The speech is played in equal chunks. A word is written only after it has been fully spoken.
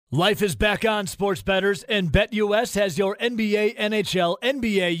Life is back on, sports bettors, and BetUS has your NBA, NHL,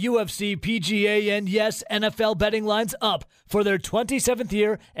 NBA, UFC, PGA, and yes, NFL betting lines up for their 27th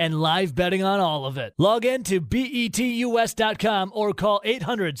year and live betting on all of it. Log in to betus.com or call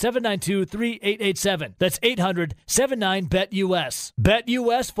 800-792-3887. That's 800-79-BET-US.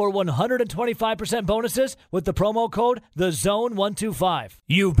 BetUS for 125% bonuses with the promo code THEZONE125.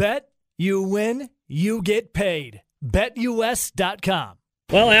 You bet, you win, you get paid. BetUS.com.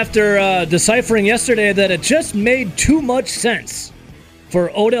 Well, after deciphering yesterday that it just made too much sense for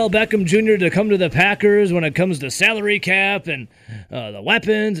Odell Beckham Jr. to come to the Packers when it comes to salary cap and the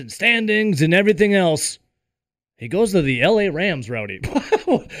weapons and standings and everything else, he goes to the L.A. Rams, Rowdy.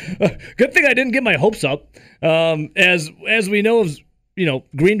 Good thing I didn't get my hopes up. As we know,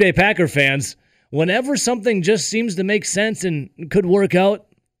 Green Bay Packer fans, whenever something just seems to make sense and could work out,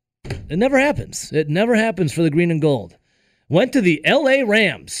 it never happens. It never happens for the green and gold. Went to the L.A.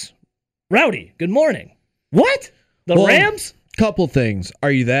 Rams. Rowdy, good morning. What? Rams? Couple things.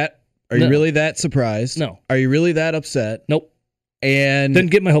 Are you really that surprised? No. Are you really that upset? Nope. And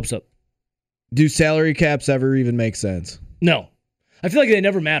didn't get my hopes up. Do salary caps ever even make sense? No. I feel like they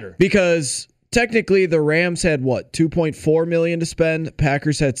never matter. Because technically the Rams had $2.4 million to spend.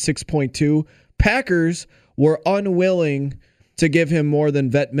 Packers had $6.2. Packers were unwilling to give him more than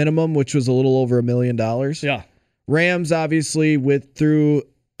vet minimum, which was a little over $1 million. Yeah. Rams obviously withdrew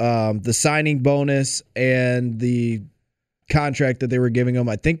the signing bonus and the contract that they were giving him.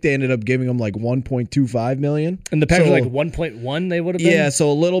 I think they ended up giving him like $1.25 million. And the Packers like 1.1 they would have been? Yeah,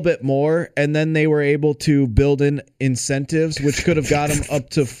 so a little bit more. And then they were able to build in incentives, which could have got him up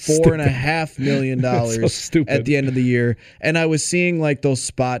to $4.5 million so at the end of the year. And I was seeing like those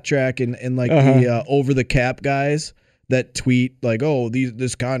spot track and the over the cap guys that tweet like, oh,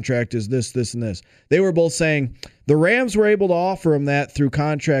 this contract is this, and this. They were both saying the Rams were able to offer him that through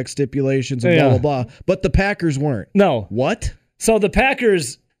contract stipulations and blah, blah, blah, but the Packers weren't. No. What? So the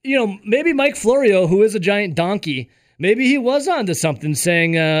Packers, maybe Mike Florio, who is a giant donkey, maybe he was onto something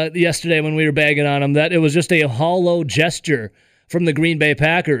saying yesterday when we were bagging on him that it was just a hollow gesture from the Green Bay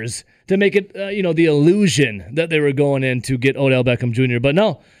Packers to make it, the illusion that they were going in to get Odell Beckham Jr. But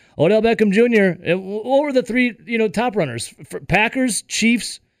no. Odell Beckham Jr., what were the three, top runners? Packers,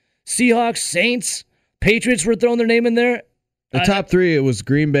 Chiefs, Seahawks, Saints, Patriots were throwing their name in there. The top three, it was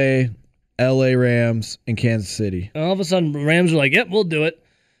Green Bay, L.A. Rams, and Kansas City. All of a sudden, Rams were like, yep, we'll do it.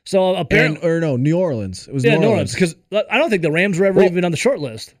 So apparently... New Orleans. It was New Orleans. Because I don't think the Rams were ever even on the short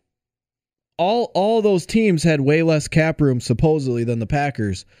list. All those teams had way less cap room, supposedly, than the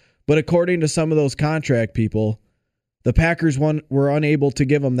Packers. But according to some of those contract people... The Packers were unable to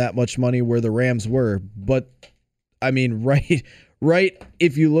give them that much money where the Rams were. But, I mean, right,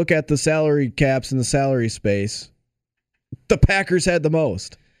 if you look at the salary caps in the salary space, the Packers had the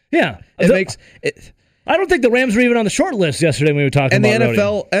most. Yeah. I don't think the Rams were even on the short list yesterday when we were talking about it. And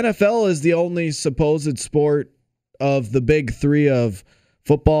the NFL is the only supposed sport of the big three of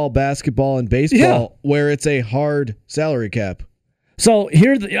football, basketball, and baseball where it's a hard salary cap. So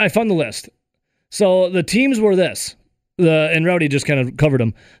I found the list. So the teams were this. And Rowdy just kind of covered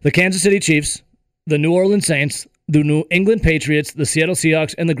them. The Kansas City Chiefs, the New Orleans Saints, the New England Patriots, the Seattle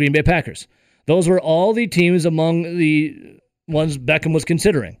Seahawks, and the Green Bay Packers. Those were all the teams among the ones Beckham was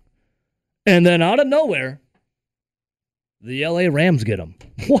considering. And then out of nowhere, the LA Rams get him.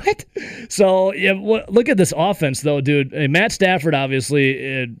 What? So look at this offense, though, dude. Matt Stafford,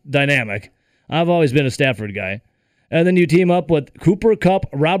 obviously, dynamic. I've always been a Stafford guy. And then you team up with Cooper Kupp,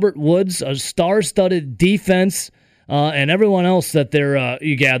 Robert Woods, a star-studded defense, and everyone else that they're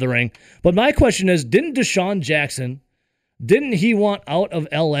gathering. But my question is, didn't Deshaun Jackson, didn't he want out of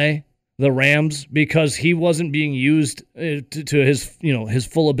L.A., the Rams, because he wasn't being used to his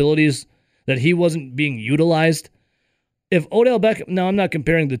full abilities, that he wasn't being utilized? If Odell Beckham, now I'm not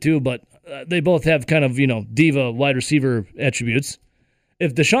comparing the two, but they both have kind of, diva wide receiver attributes.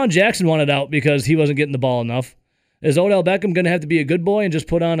 If Deshaun Jackson wanted out because he wasn't getting the ball enough, is Odell Beckham going to have to be a good boy and just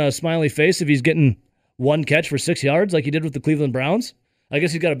put on a smiley face if he's getting one catch for 6 yards like he did with the Cleveland Browns? I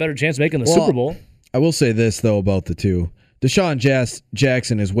guess he's got a better chance of making the Super Bowl. I will say this, though, about the two. Deshaun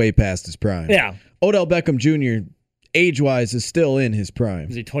Jackson is way past his prime. Yeah. Odell Beckham Jr., age-wise, is still in his prime.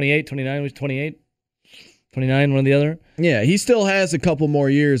 Is he 28, 29? Was 28? 29, one or the other? Yeah, he still has a couple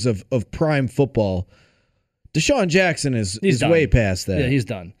more years of prime football. Deshaun Jackson is way past that. Yeah, he's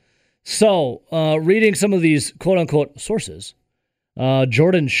done. So, reading some of these quote-unquote sources,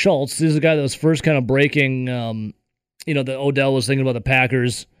 Jordan Schultz, this is the guy that was first kind of breaking, that Odell was thinking about the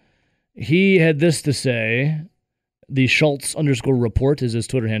Packers. He had this to say, the Schultz _report is his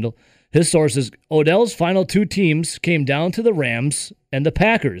Twitter handle. His sources, Odell's final 2 teams came down to the Rams and the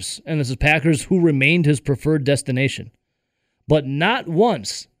Packers, and this is Packers who remained his preferred destination. But not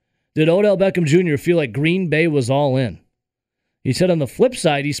once did Odell Beckham Jr. feel like Green Bay was all in. He said on the flip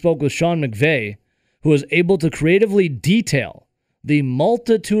side, he spoke with Sean McVay, who was able to creatively detail the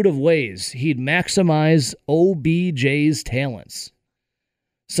multitude of ways he'd maximize OBJ's talents.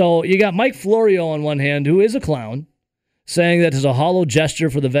 So you got Mike Florio on one hand, who is a clown, saying that is a hollow gesture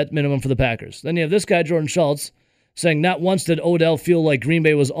for the vet minimum for the Packers. Then you have this guy, Jordan Schultz, saying not once did Odell feel like Green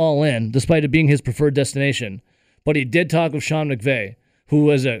Bay was all in, despite it being his preferred destination. But he did talk with Sean McVay, who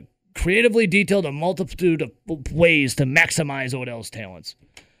has creatively detailed a multitude of ways to maximize Odell's talents.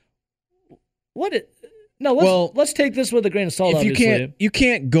 Let's take this with a grain of salt. If you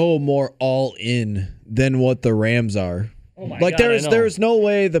can't go more all in than what the Rams are. Oh my God, there's no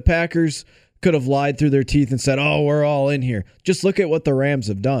way the Packers could have lied through their teeth and said, "Oh, we're all in here." Just look at what the Rams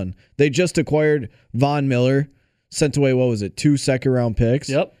have done. They just acquired Von Miller, sent away 2 second-round picks.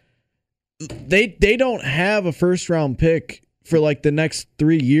 Yep. They don't have a first-round pick for like the next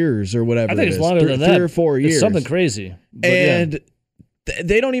 3 years or whatever. I think it's longer than that. 3 or 4 years. It's something crazy. And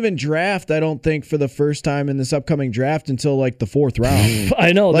they don't even draft, I don't think, for the first time in this upcoming draft until like the 4th round.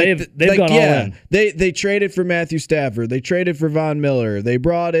 I know. They've gone all in. They traded for Matthew Stafford. They traded for Von Miller. They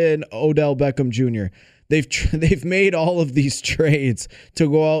brought in Odell Beckham Jr. They've made all of these trades to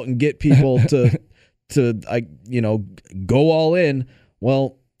go out and get people to go all in.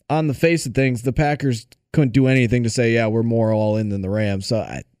 Well, on the face of things, the Packers couldn't do anything to say, yeah, we're more all in than the Rams. So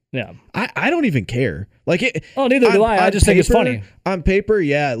I don't even care. Like neither do I. I just think it's funny. On paper,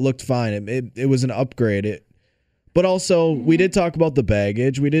 yeah, it looked fine. It was an upgrade. But also, we did talk about the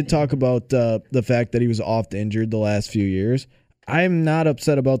baggage. We did talk about the fact that he was oft injured the last few years. I'm not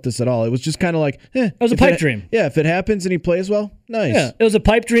upset about this at all. It was just kind of like, it was a pipe dream. Yeah, if it happens and he plays well, nice. Yeah, it was a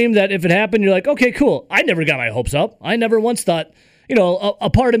pipe dream that if it happened, you're like, okay, cool. I never got my hopes up. I never once thought, a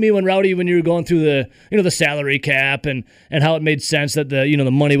part of me when you were going through the salary cap and how it made sense that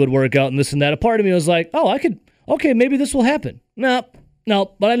the money would work out and this and that. A part of me was like, maybe this will happen. No,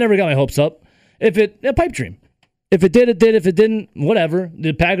 but I never got my hopes up. A pipe dream. If it did, it did. If it didn't, whatever.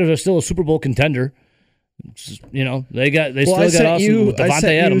 The Packers are still a Super Bowl contender. They still got awesome with Davante Adams. I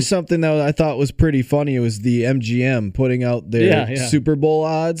sent you something that I thought was pretty funny. It was the MGM putting out their Super Bowl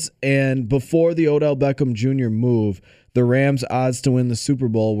odds, and before the Odell Beckham Jr. move, the Rams' odds to win the Super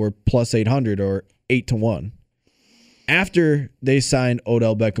Bowl were plus 800 or 8-1. After they signed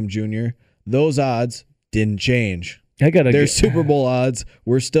Odell Beckham Jr., those odds didn't change. Their Super Bowl odds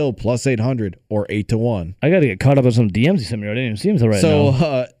were still plus 800 or 8-1. I got to get caught up on some DMs he sent me. I didn't even see him till right now.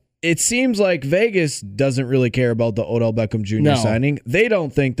 So it seems like Vegas doesn't really care about the Odell Beckham Jr. signing. They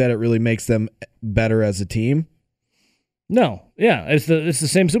don't think that it really makes them better as a team. No, yeah, it's the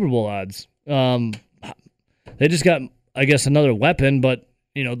same Super Bowl odds. They just got, I guess, another weapon, but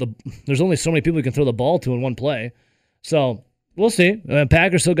there's only so many people you can throw the ball to in one play. So we'll see.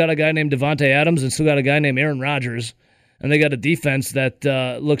 Packers still got a guy named Davante Adams and still got a guy named Aaron Rodgers, and they got a defense that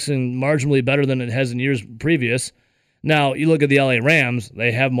looks marginally better than it has in years previous. Now, you look at the LA Rams,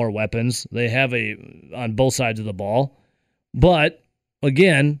 they have more weapons. They have on both sides of the ball. But,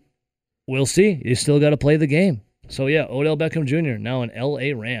 again, we'll see. You still got to play the game. So, yeah, Odell Beckham Jr., now an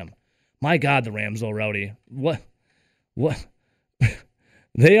LA Ram. My God, the Rams, though, Rowdy. What?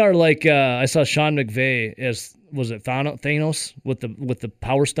 They are like, I saw Sean McVay as, was it Thanos with the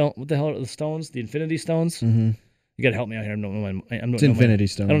Power Stone? What the hell are the stones? The Infinity Stones? Mm-hmm. You got to help me out here. It's Infinity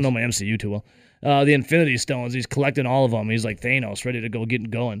Stones. I don't know my MCU too well. The Infinity Stones. He's collecting all of them. He's like Thanos, ready to go get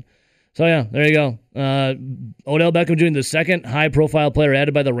going. So, yeah, there you go. Odell Beckham Jr., the second high-profile player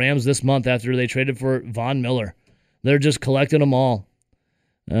added by the Rams this month after they traded for Von Miller. They're just collecting them all.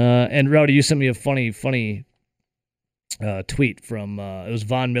 And, Rowdy, you sent me a funny tweet from, it was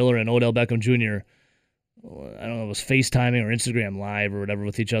Von Miller and Odell Beckham Jr. I don't know, it was FaceTiming or Instagram Live or whatever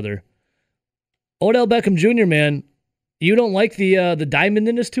with each other. Odell Beckham Jr., man, you don't like the diamond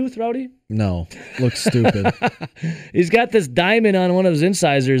in his tooth, Rowdy? No, looks stupid. He's got this diamond on one of his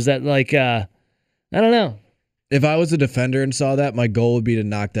incisors that, I don't know. If I was a defender and saw that, my goal would be to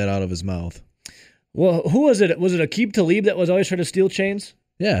knock that out of his mouth. Well, who was it? Was it Aqib Talib that was always trying to steal chains?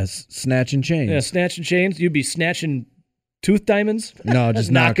 Yeah, snatching chains. Yeah, snatching chains. You'd be snatching tooth diamonds? No, just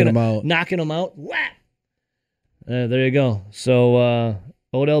knocking them out. Knocking them out. Whack! There you go. So,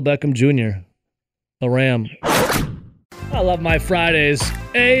 Odell Beckham Jr., a Ram. I love my Fridays.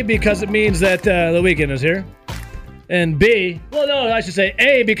 A, because it means that the weekend is here. And B, I should say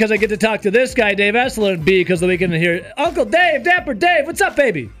A, because I get to talk to this guy, Dave Essler, and B, because the weekend is here. Uncle Dave, Dapper Dave, what's up,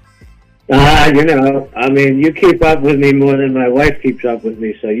 baby? I mean, you keep up with me more than my wife keeps up with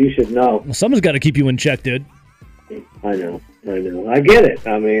me, so you should know. Well, someone's got to keep you in check, dude. I know. I get it.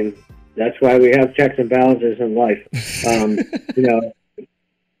 I mean, that's why we have checks and balances in life.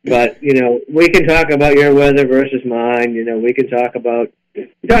 But, we can talk about your weather versus mine. We can talk about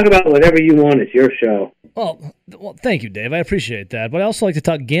whatever you want. It's your show. Oh, well, thank you, Dave. I appreciate that. But I also like to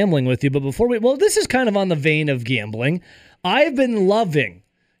talk gambling with you. But this is kind of on the vein of gambling. I've been loving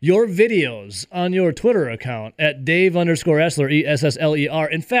your videos on your Twitter account at Dave_Essler,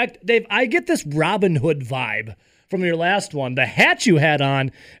 ESSLER. In fact, Dave, I get this Robin Hood vibe from your last one. The hat you had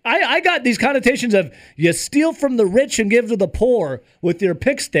on, I got these connotations of you steal from the rich and give to the poor with your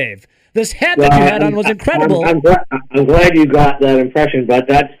picks, Dave. This hat that you had on was incredible. I'm glad you got that impression, but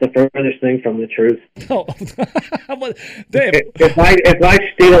that's the furthest thing from the truth. Oh, Dave. If I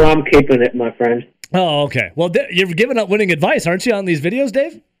steal, I'm keeping it, my friend. Oh, okay. Well, you're giving up winning advice, aren't you, on these videos,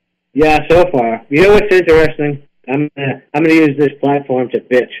 Dave? Yeah, so far. You know what's interesting? I'm gonna use this platform to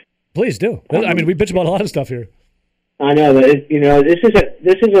bitch. Please do. I mean, we bitch about a lot of stuff here. I know, but this is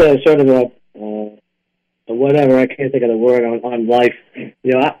a sort of a whatever. I can't think of the word on life.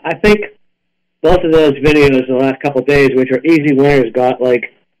 I think both of those videos the last couple of days, which are easy winners, got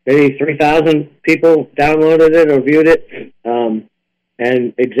like maybe 3,000 people downloaded it or viewed it, and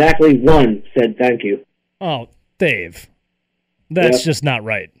exactly one said thank you. Oh, Dave, that's just not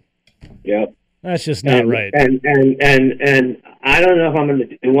right. Yep. That's just not right. And I don't know if I'm going to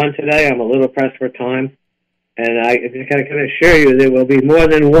do one today. I'm a little pressed for time. And I can assure you there will be more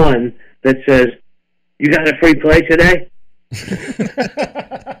than one that says, "You got a free play today?"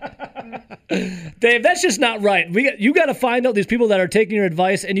 Dave, that's just not right. You got to find out these people that are taking your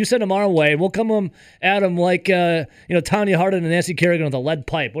advice, and you send them our way, and we'll come at them like Tanya Hardin and Nancy Kerrigan with a lead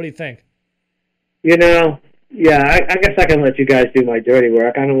pipe. What do you think? Yeah, I guess I can let you guys do my dirty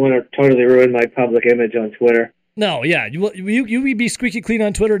work. I don't want to totally ruin my public image on Twitter. No, yeah, you be squeaky clean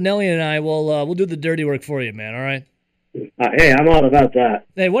on Twitter. Nelly and I will do the dirty work for you, man. All right. Hey, I'm all about that.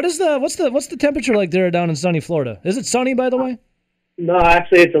 Hey, what's the temperature like there down in sunny Florida? Is it sunny, by the way? No,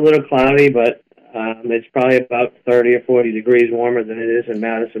 actually, it's a little cloudy, but it's probably about 30 or 40 degrees warmer than it is in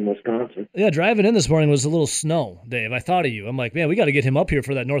Madison, Wisconsin. Yeah, driving in this morning was a little snow, Dave. I thought of you. I'm like, man, we got to get him up here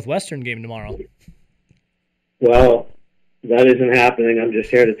for that Northwestern game tomorrow. Well, that isn't happening. I'm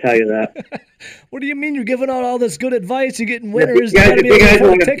just here to tell you that. What do you mean you're giving out all this good advice? You're getting winners. If you guys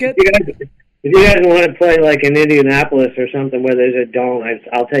want to play like in Indianapolis or something where there's a dome,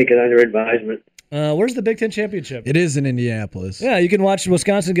 I'll take it under advisement. Where's the Big Ten Championship? It is in Indianapolis. Yeah, you can watch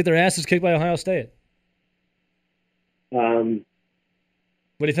Wisconsin get their asses kicked by Ohio State. What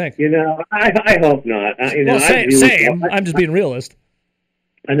do you think? I hope not. Same. I'm just being realist.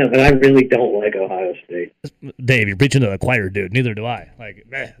 I know, but I really don't like Ohio State. Dave, you're preaching to the choir, dude. Neither do I.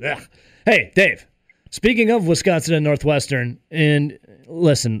 Hey, Dave, speaking of Wisconsin and Northwestern, and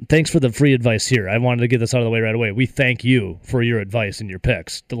listen, thanks for the free advice here. I wanted to get this out of the way right away. We thank you for your advice and your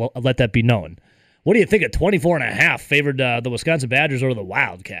picks. To let that be known. What do you think of 24.5 favored the Wisconsin Badgers or the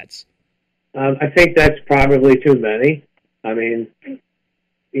Wildcats? I think that's probably too many. I mean,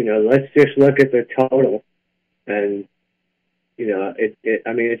 let's just look at the total, and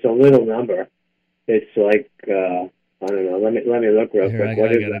it's a little number. It's like I don't know. Let me look real quick. I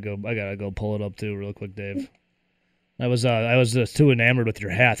gotta go pull it up too, real quick, Dave. I was just too enamored with your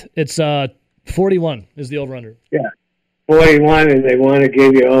hat. It's 41 is the over/under. Yeah, 41, and they want to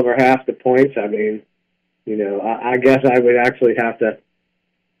give you over half the points. I mean, I guess I would actually have to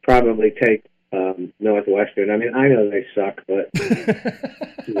probably take Northwestern. I mean, I know they suck, but I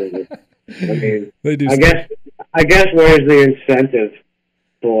mean, they do. I guess where's the incentive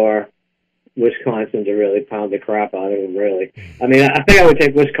for Wisconsin to really pound the crap out of them? Really, I mean, I think I would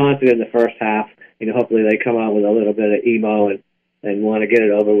take Wisconsin in the first half. Hopefully they come out with a little bit of emo and want to get it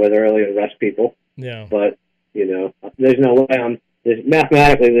over with early and rest people. Yeah. But there's no way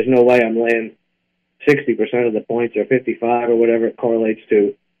mathematically there's no way I'm laying 60% of the points or 55 or whatever it correlates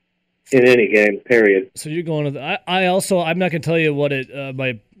to in any game. Period. So you're going to I'm not going to tell you what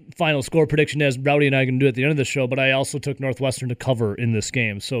my final score prediction is. Rowdy and I can do it at the end of the show, but I also took Northwestern to cover in this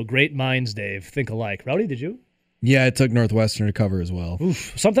game. So great minds, Dave, think alike. Rowdy, did you? Yeah, I took Northwestern to cover as well.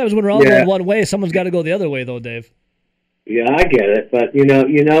 Oof. Sometimes when we're all going one way, someone's got to go the other way, though, Dave. Yeah, I get it, but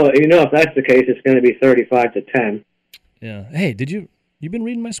if that's the case, it's going to be 35-10. Yeah. Hey, you been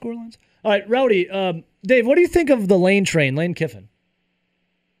reading my score lines? All right, Rowdy, Dave, what do you think of the Lane train, Lane Kiffin?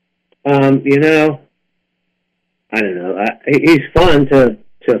 I don't know. He's fun to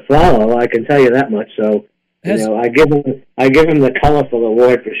follow. I can tell you that much. So I give him the colorful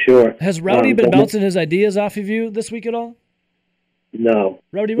award for sure. Has Rowdy been bouncing his ideas off of you this week at all? No.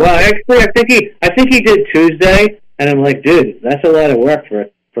 Rowdy, Well, actually, I think he did Tuesday, and I'm like, dude, that's a lot of work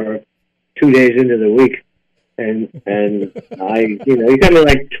for 2 days into the week. And he got me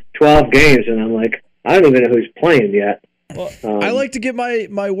like 12 games, and I'm like, I don't even know who's playing yet. Well, I like to get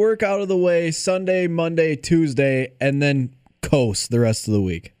my work out of the way Sunday, Monday, Tuesday, and then coast the rest of the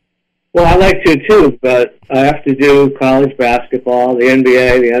week. Well, I like to too, but I have to do college basketball, the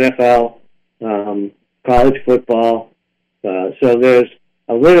NBA, the NFL, college football. So there's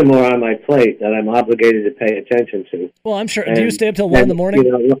a little more on my plate that I'm obligated to pay attention to. Well, I'm sure. Do you stay up till 1 in the morning?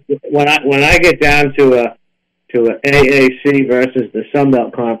 You know, when I get down to a AAC versus the Sun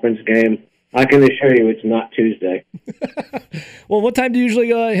Belt Conference game, I can assure you it's not Tuesday. Well, what time do you usually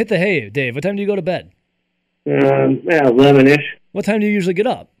hit the hay, Dave? What time do you go to bed? 11-ish. What time do you usually get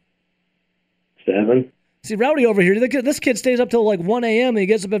up? 7. See, Rowdy over here, this kid stays up till like 1 a.m. and he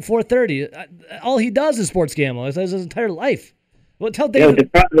gets up at 4:30. All he does is sports gamble. That's his entire life. Well, tell Dave.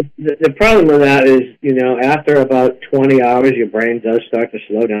 The problem with that is, you know, after about 20 hours, your brain does start to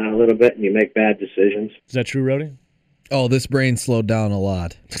slow down a little bit and you make bad decisions. Is that true, Rowdy? Oh, this brain slowed down a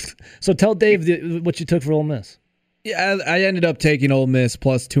lot. So tell Dave what you took for Ole Miss. Yeah, I ended up taking Ole Miss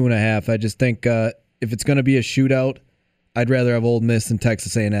plus 2.5. I just think if it's going to be a shootout, I'd rather have Ole Miss than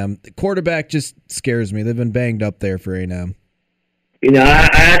Texas A&M. The quarterback just scares me. They've been banged up there for A&M. You know, I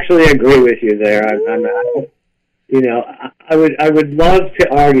actually agree with you there. I would love to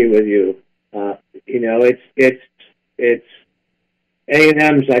argue with you. You know, it's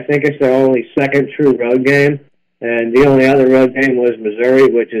A&M's. I think it's their only second true road game, and the only other road game was Missouri,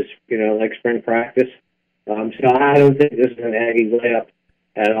 which is, you know, like spring practice. So I don't think this is an Aggie layup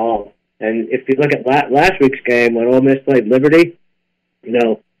at all. And if you look at last week's game when Ole Miss played Liberty, you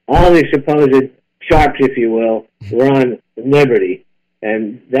know, all these supposed sharps, if you will, were on Liberty,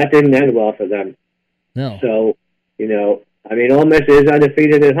 and that didn't end well for them. No. So, you know, I mean, Ole Miss is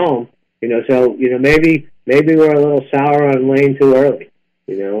undefeated at home. You know, so, you know, maybe we're a little sour on Lane too early.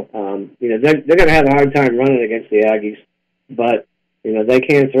 You know, they're going to have a hard time running against the Aggies, but, you know, they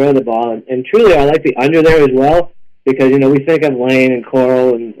can throw the ball. And truly, I like the under there as well because, you know, we think of Lane and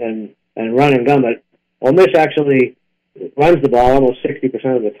Coral and run and gun, but Ole Miss actually runs the ball almost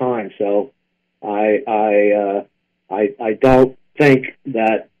 60% of the time. So I don't think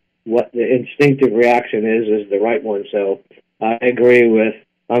that what the instinctive reaction is the right one. So I agree with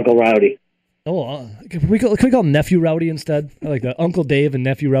Uncle Rowdy. Oh, can we call him Nephew Rowdy instead? I like that. Uncle Dave and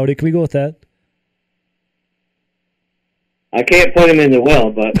Nephew Rowdy. Can we go with that? I can't put him in the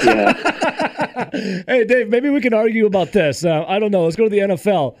will, but yeah. Hey, Dave, maybe we can argue about this. I don't know. Let's go to the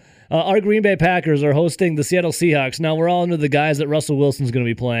NFL. Our Green Bay Packers are hosting the Seattle Seahawks. Now, we're all under the guise that Russell Wilson's going to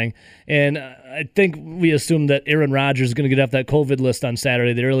be playing, and I think we assume that Aaron Rodgers is going to get off that COVID list on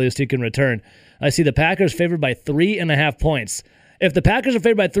Saturday, the earliest he can return. I see the Packers favored by 3.5 points. If the Packers are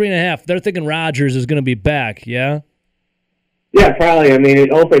favored by 3.5, they're thinking Rodgers is going to be back, yeah? Yeah, probably. I mean, it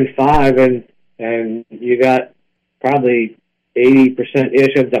opened 5, and you got probably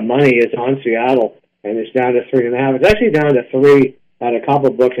 80%-ish of the money is on Seattle, and it's down to 3.5. It's actually down to 3 at a couple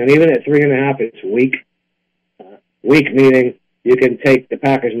books, and even at 3.5, it's weak. Weak meaning you can take the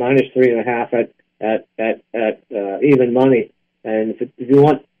Packers minus 3.5 at even money, and if you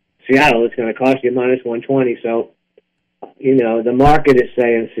want Seattle, it's going to cost you minus 120. So, you know, the market is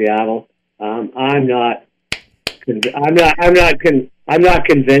saying Seattle. I'm not convinced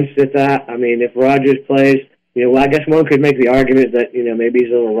at that. I mean, if Rodgers plays, you know, I guess one could make the argument that, you know, maybe he's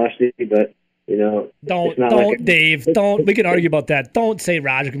a little rusty, but, you know, Dave. We can argue about that. Don't say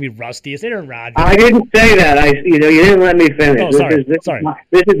Rodgers can be rusty. It's Aaron Rodgers. I didn't say that. You didn't let me finish. Oh, sorry.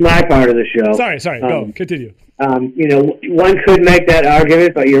 This is my part of the show. Sorry. Go. Continue. You know, one could make that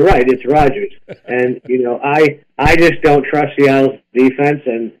argument, but you're right. It's Rodgers, and you know, I just don't trust Seattle's defense,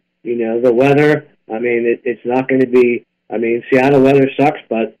 and you know, the weather. I mean, it's not going to be. I mean, Seattle weather sucks,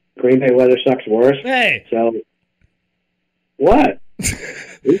 but Green Bay weather sucks worse. Hey. So what?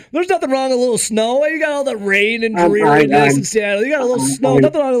 There's nothing wrong with a little snow. You got all the rain and dreariness in Seattle. You got a little snow.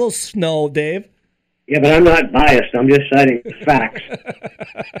 Nothing wrong with a little snow, Dave. Yeah, but I'm not biased. I'm just citing facts.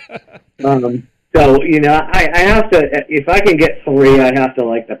 So, you know, I have to, if I can get 3, I have to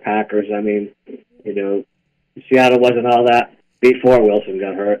like the Packers. I mean, you know, Seattle wasn't all that before Wilson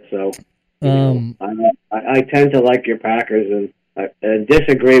got hurt. So, I tend to like your Packers and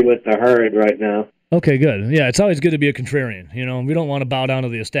disagree with the herd right now. Okay, good. Yeah, it's always good to be a contrarian. You know, we don't want to bow down to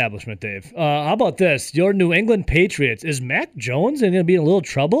the establishment, Dave. How about this? Your New England Patriots. Is Mac Jones going to be in a little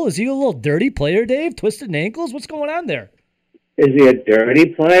trouble? Is he a little dirty player, Dave? Twisted ankles? What's going on there? Is he a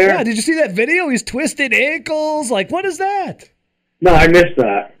dirty player? Yeah, did you see that video? He's twisted ankles. Like, what is that? No, I missed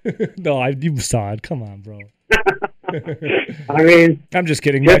that. No, you saw it. Come on, bro. I mean, I'm just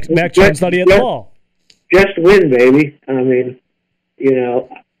kidding. Mac Jones thought he had the ball. Just win, baby. I mean,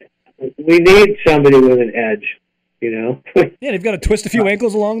 we need somebody with an edge, Yeah, they've got to twist a few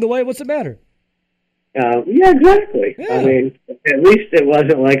ankles along the way. What's the matter? Yeah, exactly. Yeah. I mean, at least it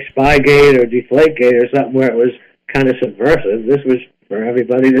wasn't like Spygate or Deflategate or something where it was kind of subversive. This was for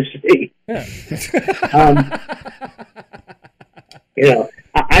everybody to see. Yeah.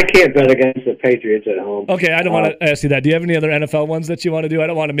 I can't bet against the Patriots at home. Okay, I don't want to ask you that. Do you have any other NFL ones that you want to do? I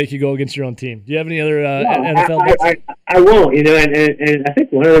don't want to make you go against your own team. Do you have any other NFL bets? I won't, and I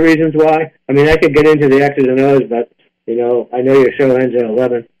think one of the reasons why, I mean, I could get into the X's and O's, but, I know your show ends at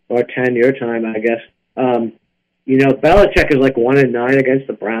 11 or 10 your time, I guess. Belichick is like 1-9 against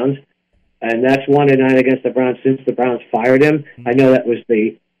the Browns, and that's 1-9 against the Browns since the Browns fired him. I know that was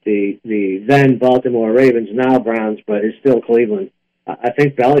the then Baltimore Ravens, now Browns, but it's still Cleveland. I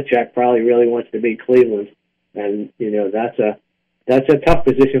think Belichick probably really wants to beat Cleveland, and that's a tough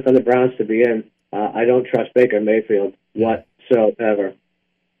position for the Browns to be in. I don't trust Baker Mayfield whatsoever.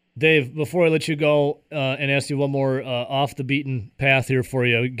 Dave, before I let you go and ask you one more off the beaten path here for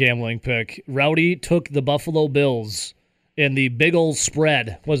you, gambling pick. Rowdy took the Buffalo Bills in the big old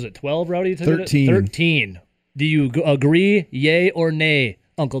spread. Was it 12, Rowdy? 13. Do you agree, yay or nay,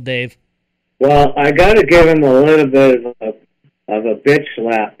 Uncle Dave? Well, I got to give him a little bit of a bitch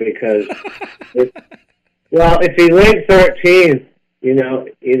slap because, if he laid 13,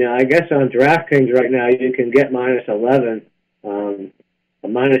 I guess on DraftKings right now you can get -11. A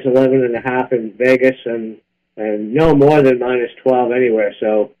 -11.5 in Vegas and no more than -12 anywhere.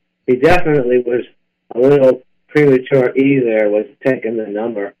 So he definitely was a little premature there with taking the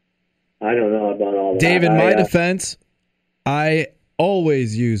number. I don't know about all that. Dave, in my defense, I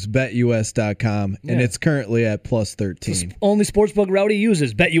always use BetUS.com, and it's currently at +13. It's the only sportsbook Rowdy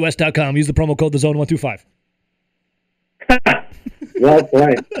uses, BetUS.com. Use the promo code TheZone125. Well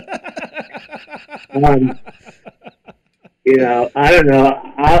played. I don't know.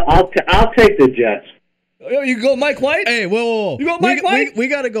 I'll take the Jets. You go Mike White? Hey, whoa. You go Mike White? We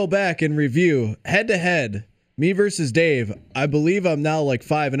got to go back and review head-to-head, me versus Dave. I believe I'm now like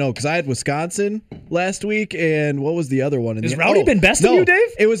 5-0 because I had Wisconsin last week, and what was the other one? Has Rowdy been besting you, Dave?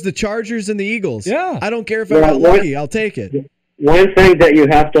 It was the Chargers and the Eagles. Yeah. I don't care if I got lucky. I'll take it. One thing that you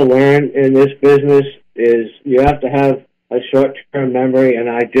have to learn in this business is you have to have a short-term memory, and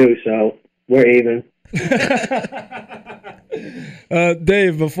I do, so we're even.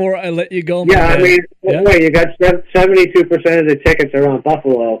 Dave, before I let you go, you got 72% of the tickets are on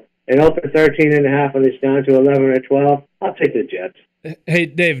Buffalo, and open 13.5, and it's down to 11 or 12. I'll take the Jets. Hey,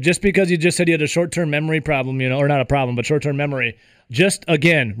 Dave, just because you just said you had a short-term memory problem, or not a problem, but short-term memory, just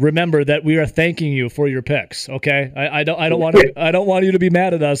again remember that we are thanking you for your picks. Okay, I don't want you to be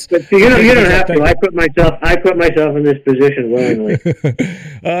mad at us. But you don't have to. I put myself in this position willingly.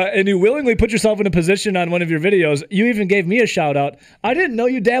 And you willingly put yourself in a position on one of your videos. You even gave me a shout out. I didn't know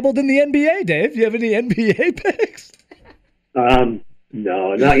you dabbled in the NBA, Dave. Do you have any NBA picks?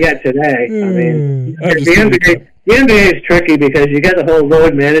 No, not yet today. I mean, the NBA is tricky because you get the whole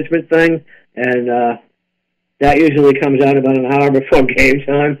load management thing, and that usually comes out about an hour before game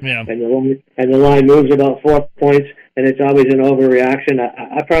time, and the line moves about 4 points, and it's always an overreaction.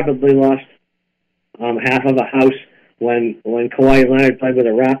 I probably lost half of a house when Kawhi Leonard played with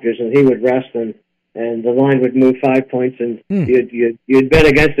the Raptors, and he would rest, and the line would move 5 points, and you'd bet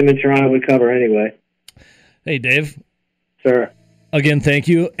against him, and Toronto would cover anyway. Hey, Dave. Sir. Again, thank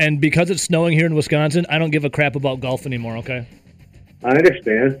you. And because it's snowing here in Wisconsin, I don't give a crap about golf anymore, okay? I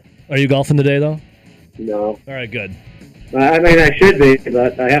understand. Are you golfing today, though? No. All right, good. I mean, I should be,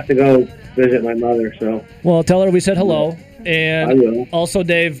 but I have to go visit my mother, so. Well, tell her we said hello. And I will. Also,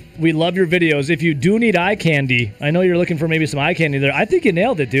 Dave, we love your videos. If you do need eye candy, I know you're looking for maybe some eye candy there. I think you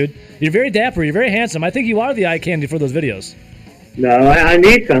nailed it, dude. You're very dapper. You're very handsome. I think you are the eye candy for those videos. No, I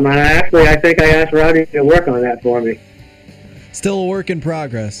need some. I think I asked Rowdy to work on that for me. Still a work in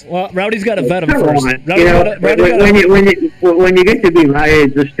progress. Well, Rowdy's got to vet him Come first. on. When you get to be my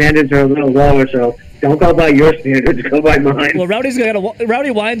age, the standards are a little lower, so don't go by your standards, go by mine. Well,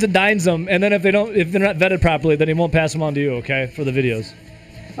 Rowdy wines and dines them, and then if they're not vetted properly, then he won't pass them on to you, okay, for the videos.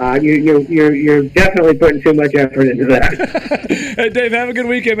 You're definitely putting too much effort into that. Hey, Dave, have a good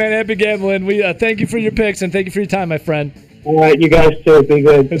weekend, man. Happy gambling. We thank you for your picks and thank you for your time, my friend. All right, you guys too. Be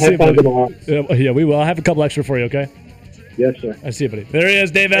good. Have fun tomorrow. Yeah, we will. I'll have a couple extra for you, okay? Yes, sir. I see you, buddy. There he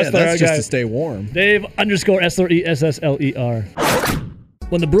is, Dave Essler. That's just to stay warm. Dave_Essler, ESSLER.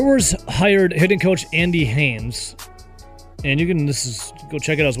 When the Brewers hired hitting coach Andy Haynes, and go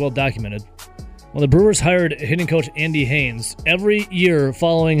check it out, it's well documented. When the Brewers hired hitting coach Andy Haynes, every year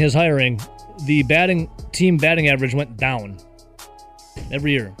following his hiring, the team batting average went down.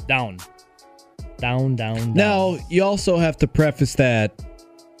 Every year, down. Now, you also have to preface that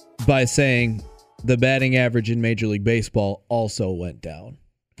by saying the batting average in Major League Baseball also went down.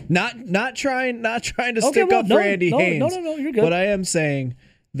 Not trying to stick up for Andy Haynes. No, you're good. But I am saying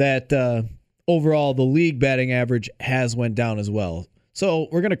that overall the league batting average has went down as well. So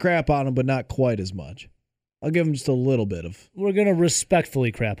we're going to crap on him, but not quite as much. I'll give him just a little bit of. We're going to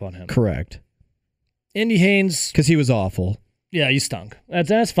respectfully crap on him. Correct. Andy Haynes. Because he was awful. Yeah, he stunk.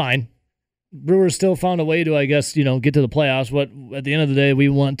 That's fine. Brewers still found a way to, I guess, get to the playoffs. But at the end of the day, we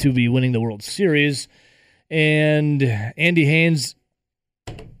want to be winning the World Series. And Andy Haynes,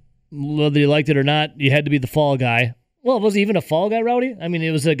 whether you liked it or not, you had to be the fall guy. Well, was he even a fall guy, Rowdy? I mean,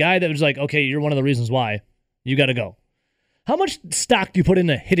 it was a guy that was like, okay, you're one of the reasons why. You got to go. How much stock do you put in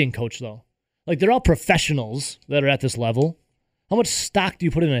a hitting coach, though? Like, they're all professionals that are at this level. How much stock do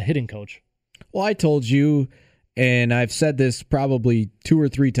you put in a hitting coach? Well, I told you, and I've said this probably 2 or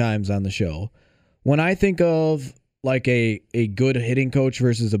 3 times on the show. When I think of like a good hitting coach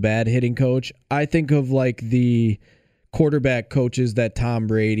versus a bad hitting coach, I think of like the quarterback coaches that Tom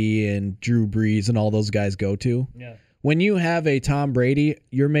Brady and Drew Brees and all those guys go to. Yeah. When you have a Tom Brady,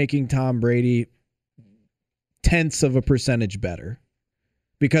 you're making Tom Brady tenths of a percentage better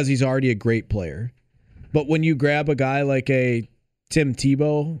because he's already a great player. But when you grab a guy like a Tim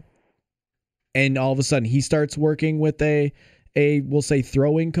Tebow and all of a sudden he starts working with a we'll say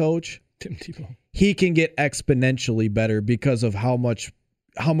throwing coach, Tim Tebow, he can get exponentially better because of how much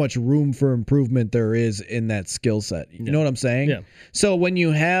room for improvement there is in that skill set. You know what I'm saying? Yeah. So when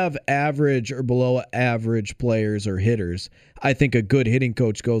you have average or below average players or hitters, I think a good hitting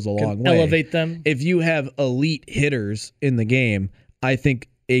coach goes a long way. Elevate them. If you have elite hitters in the game, I think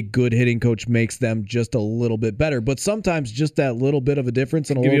a good hitting coach makes them just a little bit better. But sometimes just that little bit of a difference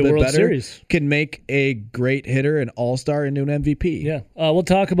and a little bit better Series. Can make a great hitter, an all-star, into an MVP. Yeah. We'll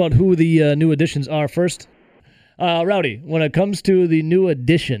talk about who the new additions are first. Rowdy, when it comes to the new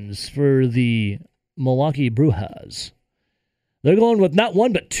additions for the Milwaukee Brewers, they're going with not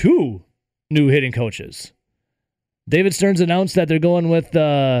one but 2 new hitting coaches. David Stearns announced that they're going with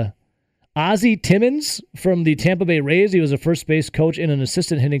Ozzie Timmons from the Tampa Bay Rays. He was a first base coach and an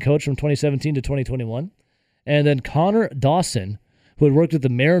assistant hitting coach from 2017 to 2021. And then Connor Dawson, who had worked with the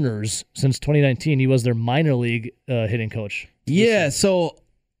Mariners since 2019. He was their minor league hitting coach. Yeah, so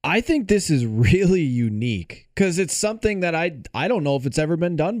I think this is really unique because it's something that I don't know if it's ever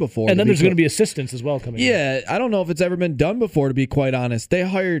been done before. And then there's going to be assistants as well coming in. Yeah, I don't know if it's ever been done before, to be quite honest. They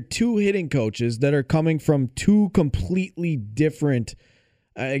hired 2 hitting coaches that are coming from 2 completely different,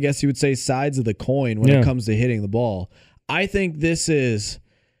 I guess you would say, sides of the coin when it comes to hitting the ball. I think this is,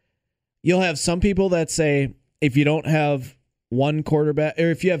 you'll have some people that say if you don't have one quarterback,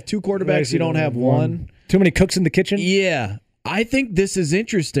 or if you have 2 quarterbacks, you don't have one. Too many cooks in the kitchen? Yeah. I think this is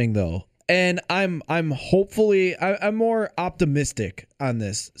interesting, though. And I'm more optimistic on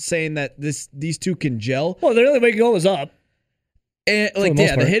this, saying that these 2 can gel. Well, the only way it can go is up. And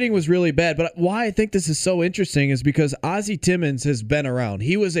the hitting was really bad. But why I think this is so interesting is because Ozzie Timmons has been around.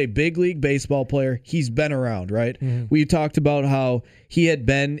 He was a big league baseball player. He's been around, right? Mm-hmm. We talked about how he had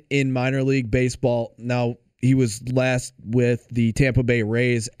been in minor league baseball. Now, he was last with the Tampa Bay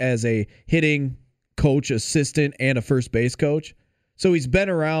Rays as a hitting coach, assistant, and a first base coach. So he's been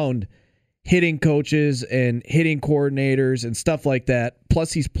around hitting coaches and hitting coordinators and stuff like that.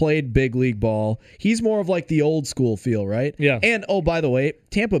 Plus, he's played big league ball. He's more of like the old school feel, right? Yeah. And, oh, by the way,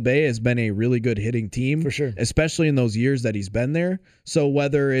 Tampa Bay has been a really good hitting team. For sure. Especially in those years that he's been there. So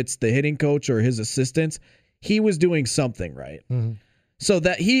whether it's the hitting coach or his assistants, he was doing something right. Mm-hmm. So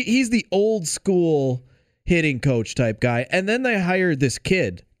that he's the old school hitting coach type guy. And then they hired this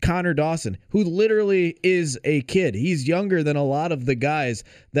kid, Connor Dawson, who literally is a kid. He's younger than a lot of the guys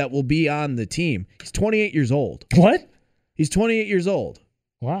that will be on the team. He's 28 years old. What? He's 28 years old.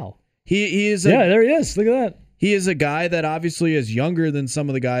 Wow. He is yeah, there he is. Look at that. He is a guy that obviously is younger than some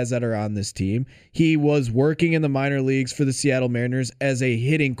of the guys that are on this team. He was working in the minor leagues for the Seattle Mariners as a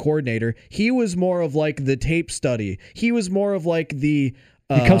hitting coordinator. He was more of like the tape study. He was more of like the...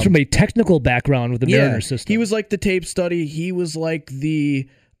 He comes from a technical background with the Mariners system. He was like the tape study. He was like the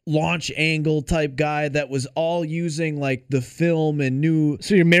launch angle type guy that was all using like the film and new.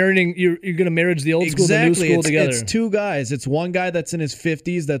 So you're marrying, you're going to marriage the old school and the new school together. It's 2 guys. It's one guy that's in his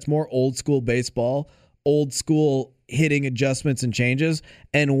 50s that's more old school baseball, old school hitting adjustments and changes,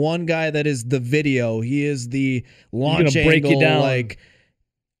 and one guy that is the video. He is the launch angle. Break you down. Like,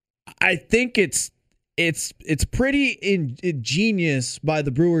 I think it's pretty ingenious by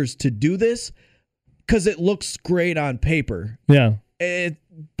the Brewers to do this because it looks great on paper. Yeah.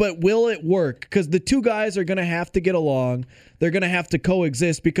 but will it work? Because the two guys are going to have to get along. They're going to have to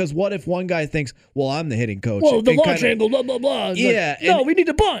coexist, because what if one guy thinks, well, I'm the hitting coach. Well, the launch angle, blah, blah, blah. It's Yeah. like, no, we need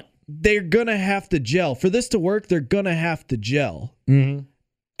to bunt. They're going to have to gel. For this to work, they're going to have to gel. Mm-hmm.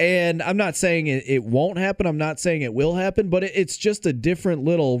 And I'm not saying it won't happen. I'm not saying it will happen, but it's just a different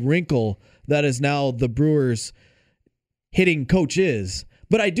little wrinkle that is now the Brewers' hitting coach is.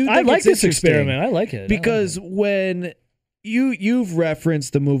 But I do think I like it's this interesting experiment. I like it. because when you've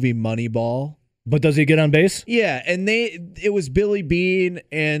referenced the movie Moneyball. But does he get on base? Yeah, and it was Billy Beane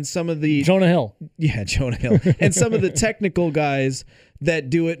and some of the Jonah Hill. Yeah, Jonah Hill. And some of the technical guys that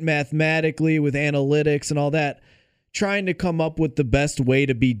do it mathematically with analytics and all that, trying to come up with the best way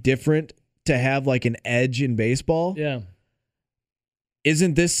to be different, to have like an edge in baseball. Yeah.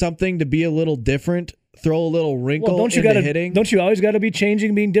 Isn't this something to be a little different? Throw a little wrinkle Well, into hitting? Don't you always got to be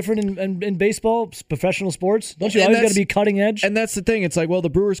changing, being different in baseball, professional sports? Don't you And always got to that's- be cutting edge? And that's the thing. It's like, well, the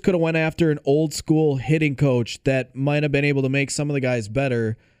Brewers could have went after an old school hitting coach that might have been able to make some of the guys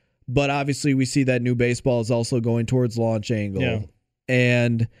better. But obviously we see that new baseball is also going towards launch angle. Yeah.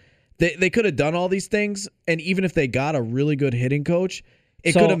 And they could have done all these things. And even if they got a really good hitting coach,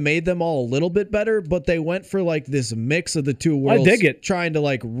 it So- could have made them all a little bit better, but they went for like this mix of the two worlds. dig it. Trying to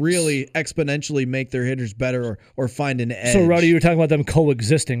like really exponentially make their hitters better or find an edge. So, Rowdy, you were talking about them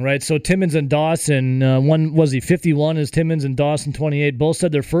coexisting, right? So, Timmons and Dawson, one was he 51 is Timmons and Dawson 28. Both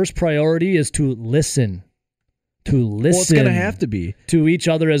said their first priority is to listen. Well, it's going to have to be. to each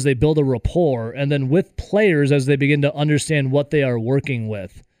other as they build a rapport, and then with players as they begin to understand what they are working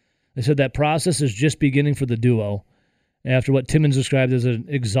with. They said that process is just beginning for the duo, after what Timmons described as an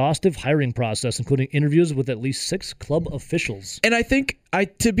exhaustive hiring process, including interviews with at least 6 club officials. And I think,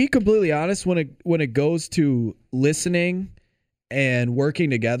 to be completely honest, when it goes to listening and working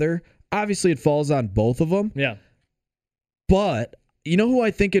together, obviously it falls on both of them. Yeah. But you know who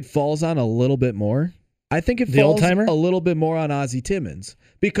I think it falls on a little bit more? I think it The falls old-timer? a little bit more on Ozzie Timmons,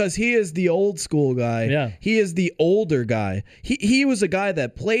 because he is the old school guy. Yeah. He is the older guy. He was a guy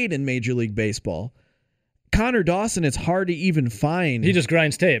that played in Major League Baseball. Connor Dawson, it's hard to even find. He just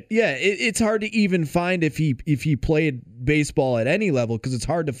grinds tape. Yeah, it's hard to even find if he played baseball at any level, because it's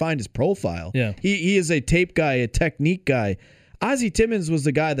hard to find his profile. Yeah. He is a tape guy, a technique guy. Ozzie Timmons was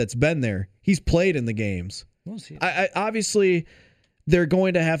the guy that's been there. He's played in the games. What was he? I obviously they're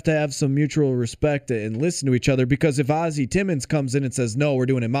going to have some mutual respect and listen to each other, because if Ozzie Timmons comes in and says, no, we're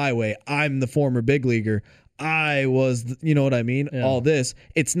doing it my way, I'm the former big leaguer, I was, you know what I mean? Yeah. All this,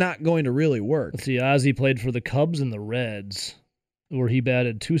 it's not going to really work. Let's see. Ozzie played for the Cubs and the Reds, where he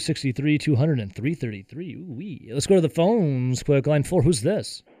batted 263, 200, and 333. Ooh-wee. Let's go to the phones. Quick, line 4. Who's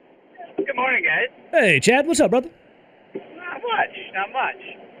this? Good morning, guys. Hey, Chad. What's up, brother? Not much.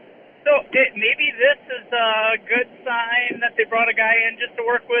 So maybe this is a good sign that they brought a guy in just to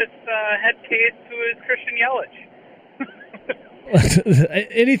work with head case who is Christian Yelich.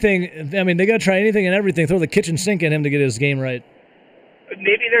 Anything. I mean, they got to try anything and everything. Throw the kitchen sink at him to get his game right.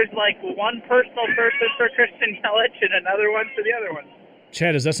 Maybe there's like one personal person for Christian Yelich and another one for the other one.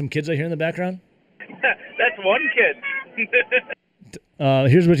 Chad, is that some kids I hear in the background? That's one kid.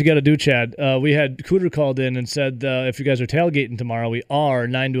 Here's what you got to do, Chad. We had Cooter called in and said if you guys are tailgating tomorrow, we are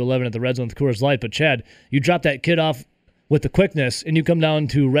 9 to 11 at the Red Zone with Coors Light. But, Chad, you drop that kid off with the quickness, and you come down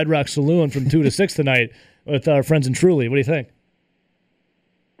to Red Rock Saloon from 2 to 6 tonight with our friends in Truly. What do you think?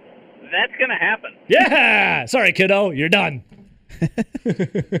 That's going to happen. Yeah! Sorry, kiddo. You're done. He's got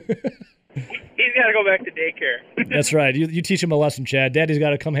to go back to daycare. That's right. You teach him a lesson, Chad. Daddy's got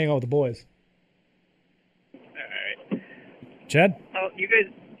to come hang out with the boys. All right. Chad? Oh, you guys,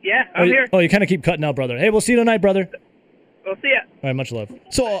 yeah, I'm here. Oh, you kind of keep cutting out, brother. Hey, we'll see you tonight, brother. We'll see ya. All right, much love.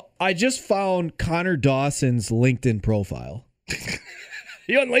 So I just found Connor Dawson's LinkedIn profile.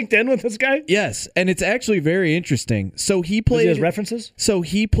 You on LinkedIn with this guy? Yes, and it's actually very interesting. So he Does he have played. references? So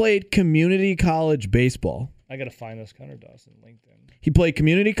he played community college baseball. I got to find this Connor Dawson LinkedIn. He played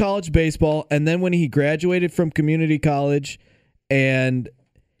community college baseball, and then when he graduated from community college, and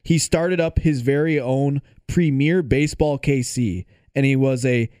he started up his very own Premier Baseball KC, and he was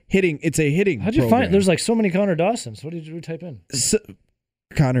a hitting. It's a hitting. How'd you program. find? There's like so many Connor Dawsons. What did you type in?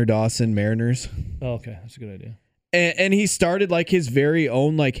 Connor Dawson Mariners, Oh, okay, that's a good idea. and he started like his very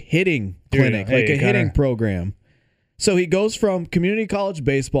own like hitting Here you clinic, go. like Hey, a hitting Connor. program. So he goes from community college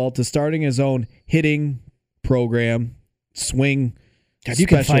baseball to starting his own hitting program, swing. God, you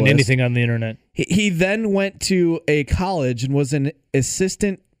can find specialist. anything on the internet. He then went to a college and was an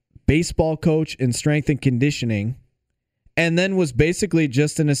assistant baseball coach in strength and conditioning, and then was basically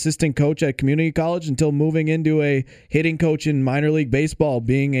just an assistant coach at community college until moving into a hitting coach in minor league baseball,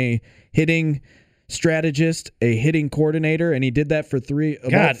 being a hitting strategist, a hitting coordinator, and he did that for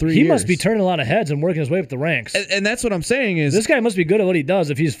about 3 years. He must be turning a lot of heads and working his way up the ranks. And that's what I'm saying is this guy must be good at what he does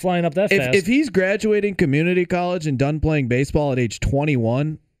if he's flying up that fast. If he's graduating community college and done playing baseball at age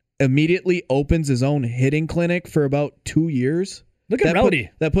 21, immediately opens his own hitting clinic for about 2 years. Look at Rowdy.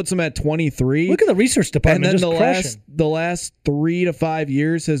 That puts him at 23. Look at the research department. And then just the last 3 to 5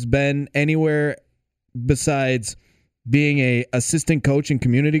 years has been anywhere besides being a assistant coach in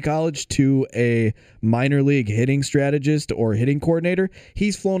community college to a minor league hitting strategist or hitting coordinator.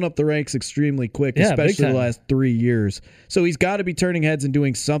 He's flown up the ranks extremely quick, especially the last 3 years. So he's got to be turning heads and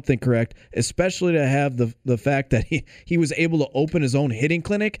doing something correct, especially to have the fact that he was able to open his own hitting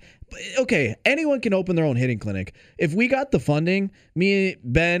clinic. Okay, anyone can open their own hitting clinic. If we got the funding, me,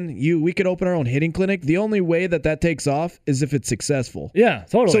 Ben, you, we could open our own hitting clinic. The only way that takes off is if it's successful. Yeah,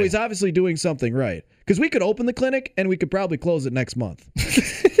 totally. So he's obviously doing something right. Because we could open the clinic and we could probably close it next month.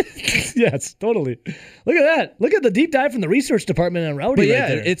 Yes, totally. Look at that. Look at the deep dive from the research department on Rowdy. But yeah,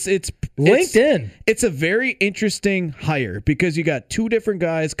 right there. it's LinkedIn. It's a very interesting hire because you got 2 different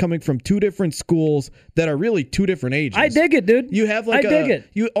guys coming from 2 different schools that are really 2 different ages. I dig it, dude. You have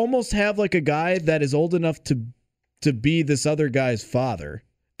you almost have like a guy that is old enough to be this other guy's father,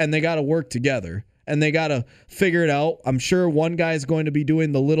 and they got to work together. And they got to figure it out. I'm sure one guy is going to be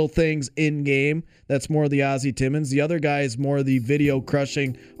doing the little things in game. That's more the Ozzie Timmons. The other guy is more the video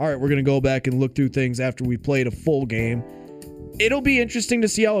crushing. All right, we're going to go back and look through things after we played a full game. It'll be interesting to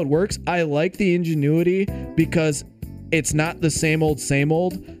see how it works. I like the ingenuity because it's not the same old, same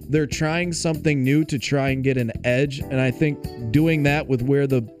old. They're trying something new to try and get an edge. And I think doing that with where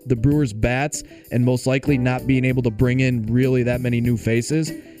the Brewers bats and most likely not being able to bring in really that many new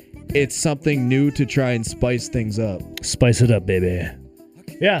faces, it's something new to try and spice things up. Spice it up, baby.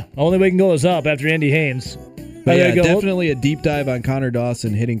 Yeah, only way we can go is up after Andy Haynes. But yeah, definitely a deep dive on Connor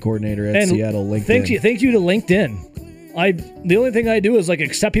Dawson, hitting coordinator at Seattle LinkedIn. Thank you to LinkedIn. The only thing I do is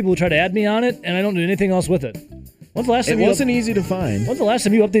accept people who try to add me on it, and I don't do anything else with it. When's the last time it wasn't easy to find. When's the last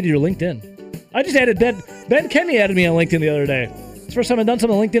time you updated your LinkedIn? I just added Ben Kenny added me on LinkedIn the other day. It's the first time I've done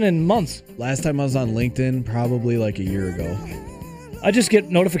something on LinkedIn in months. Last time I was on LinkedIn, probably like a year ago. I just get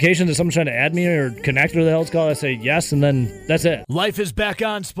notifications that someone's trying to add me or connect, or the hell it's called. I say yes, and then that's it. Life is back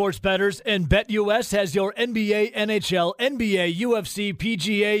on, sports bettors, and BetUS has your NBA, NHL, NBA, UFC,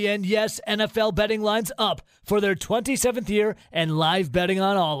 PGA, and yes, NFL betting lines up for their 27th year and live betting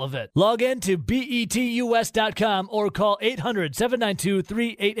on all of it. Log in to betus.com or call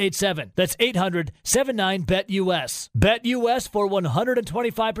 800-792-3887. That's 800-79-BET-US. BetUS for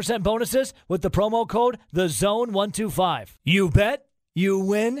 125% bonuses with the promo code THEZONE125. You bet, you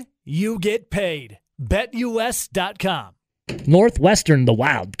win, you get paid. BetUS.com. Northwestern, the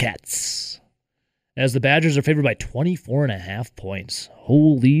Wildcats. As the Badgers are favored by 24.5 points.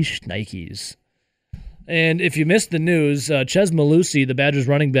 Holy shnikes. And if you missed the news, Chez Mellusi, the Badgers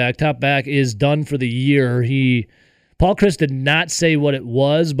running back, top back, is done for the year. Paul Chryst did not say what it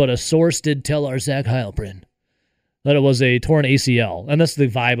was, but a source did tell our Zach Heilprin that it was a torn ACL. And that's the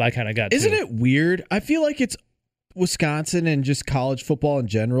vibe I kind of got. Isn't it weird? I feel like it's Wisconsin and just college football in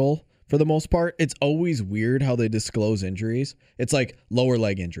general, for the most part, it's always weird how they disclose injuries. It's like lower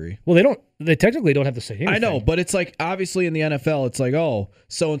leg injury. Well, they technically don't have to say anything. I know, but it's like obviously in the NFL, it's like, oh,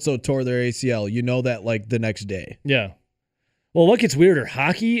 so-and-so tore their ACL. You know that like the next day. Yeah. Well, what gets weirder,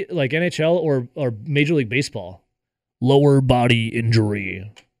 hockey, like NHL or Major League Baseball? Lower body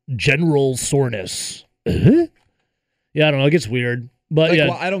injury, general soreness. Yeah, I don't know. It gets weird. But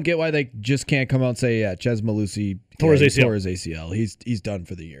well, I don't get why they just can't come out and say, yeah, Chez Mellusi tore his ACL. He's done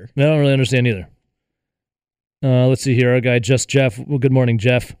for the year. I don't really understand either. Let's see here. Our guy, Just Jeff. Well, good morning,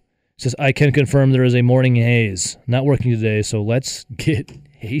 Jeff. Says, I can confirm there is a morning haze. Not working today, so let's get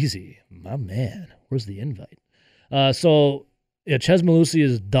hazy. My man, where's the invite? Chez Mellusi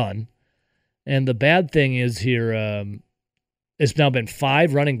is done. And the bad thing is here, it's now been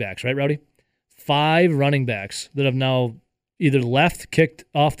 5 running backs, right, Rowdy? 5 running backs that have now either left, kicked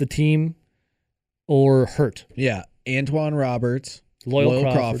off the team, or hurt. Yeah, Antoine Roberts,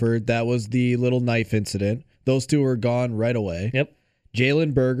 Loyal Crawford. That was the little knife incident. Those 2 were gone right away. Yep.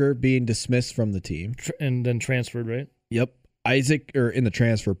 Jalen Berger being dismissed from the team. And then transferred, right? Yep. In the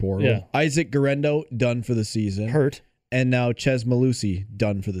transfer portal. Yeah. Isaac Garendo, done for the season. Hurt. And now Chez Mellusi,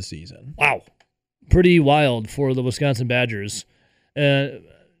 done for the season. Wow. Pretty wild for the Wisconsin Badgers.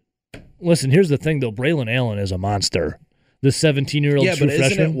 Listen, here's the thing, though. Braylon Allen is a monster. The 17-year-old true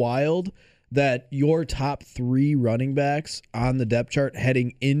freshman. Isn't it wild that your top 3 running backs on the depth chart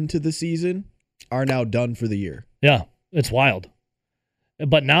heading into the season are now done for the year? Yeah, it's wild.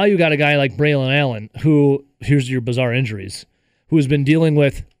 But now you got a guy like Braylon Allen who, here's your bizarre injuries, who has been dealing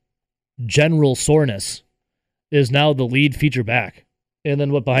with general soreness, is now the lead feature back. And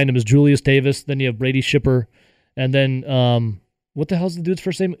then what behind him is Julius Davis. Then you have Brady Shipper. And then, what the hell's the dude's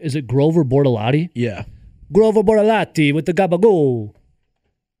first name? Is it Grover Bortolotti? Yeah. Grover Bortolotti with the gabagoo.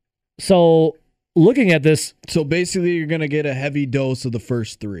 So, looking at this. So basically, you're going to get a heavy dose of the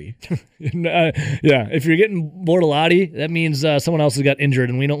first three. Yeah, if you're getting Bortolotti, that means someone else has got injured,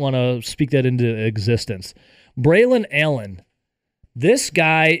 and we don't want to speak that into existence. Braylon Allen. This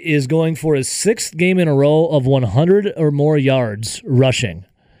guy is going for his 6th game in a row of 100 or more yards rushing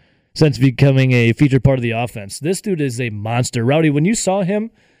since becoming a featured part of the offense. This dude is a monster. Rowdy, when you saw him,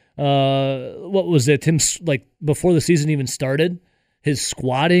 what was it? Him like before the season even started, his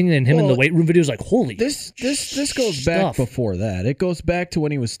squatting and him in the weight room videos, like holy. This goes back before that. It goes back to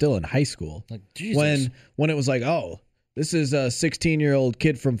when he was still in high school. Like Jesus. When it was like, oh, this is a 16-year-old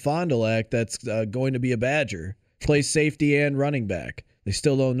kid from Fond du Lac that's going to be a Badger. Plays safety and running back. They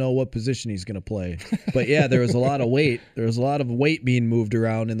still don't know what position he's going to play. But yeah, there was a lot of weight. There was a lot of weight being moved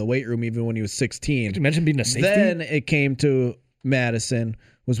around in the weight room even when he was 16. Could you imagine being a safety? Then it came to Madison,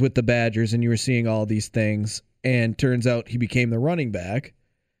 was with the Badgers, and you were seeing all these things. And turns out he became the running back,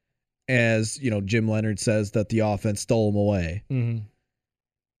 as Jim Leonard says that the offense stole him away. Mm-hmm.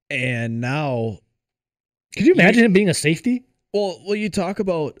 And now, could you imagine him being a safety? Well, you talk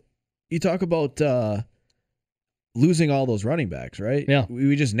about losing all those running backs, right? Yeah.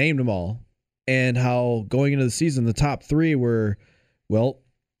 We just named them all. And how going into the season, the top 3 were,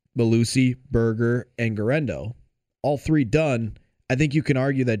 Malusi, Berger, and Garendo. All 3 done. I think you can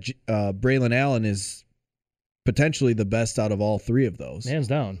argue that Braylon Allen is potentially the best out of all 3 of those. Hands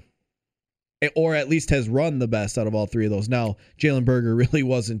down. Or at least has run the best out of all 3 of those. Now, Jalen Berger really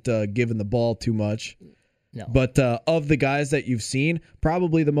wasn't given the ball too much. No. But of the guys that you've seen,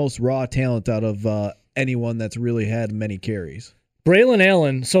 probably the most raw talent out of anyone that's really had many carries. Braylon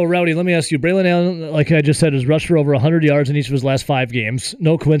Allen. So, Rowdy, let me ask you. Braylon Allen, like I just said, has rushed for over 100 yards in each of his last 5 games.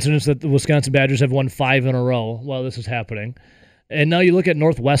 No coincidence that the Wisconsin Badgers have won 5 in a row while this is happening. And now you look at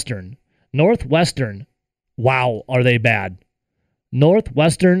Northwestern. Northwestern, wow, are they bad.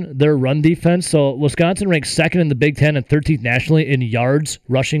 Northwestern, their run defense. So, Wisconsin ranks 2nd in the Big Ten and 13th nationally in yards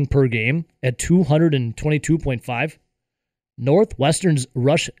rushing per game at 222.5. Northwestern's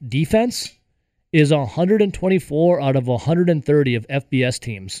rush defense is 124 out of 130 of FBS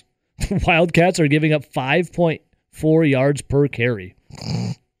teams. The Wildcats are giving up 5.4 yards per carry.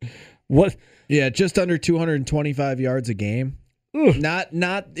 What? Yeah, just under 225 yards a game. Ugh.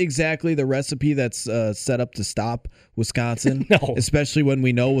 Not exactly the recipe that's set up to stop Wisconsin. No. Especially when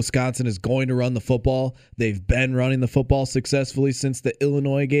we know Wisconsin is going to run the football. They've been running the football successfully since the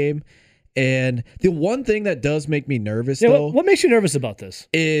Illinois game. And the one thing that does make me nervous, though... What makes you nervous about this?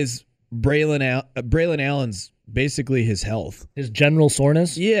 Is Braylon Allen's basically his health. His general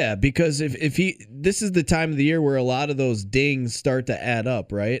soreness? Yeah, because if he... This is the time of the year where a lot of those dings start to add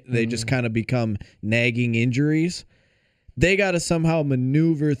up, right? They just kind of become nagging injuries. They got to somehow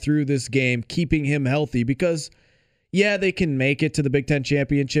maneuver through this game, keeping him healthy, because, yeah, they can make it to the Big Ten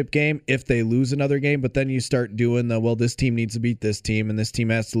championship game if they lose another game, but then you start doing this team needs to beat this team, and this team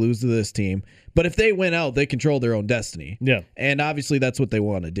has to lose to this team. But if they win out, they control their own destiny. Yeah. And obviously that's what they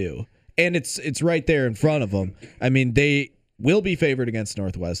want to do. And it's right there in front of them. I mean, they will be favored against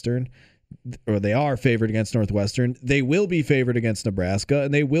Northwestern, or they are favored against Northwestern. They will be favored against Nebraska,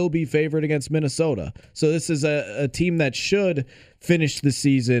 and they will be favored against Minnesota. So this is a team that should finish the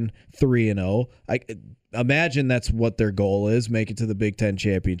season 3-0. I imagine that's what their goal is, make it to the Big Ten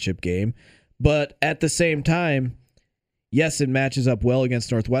championship game. But at the same time, yes, it matches up well against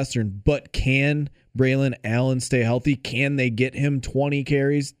Northwestern, but can Braylon Allen stay healthy? Can they get him 20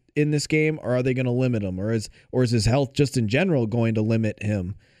 carries in this game, or are they going to limit him? Or is his health just in general going to limit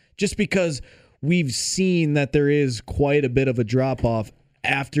him? Just because we've seen that there is quite a bit of a drop-off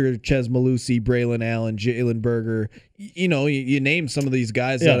after Chez Malusi, Braylon Allen, Jalen Berger. You name some of these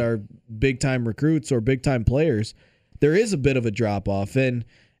guys that are big-time recruits or big-time players. There is a bit of a drop-off, and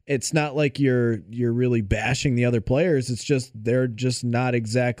it's not like you're really bashing the other players. It's just they're just not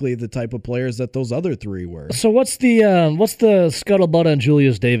exactly the type of players that those other 3 were. So what's the scuttlebutt on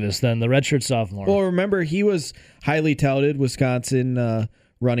Julius Davis then, the redshirt sophomore? Well, remember, he was highly touted Wisconsin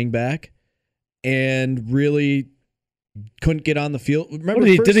running back, and really couldn't get on the field. Remember,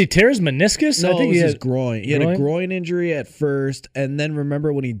 did he tear his meniscus? No, I think it was he his groin. He had a groin injury at first, and then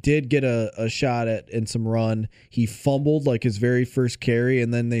remember when he did get a shot in some run, he fumbled like his very first carry,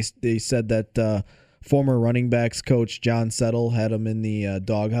 and then they said that former running backs coach John Settle had him in the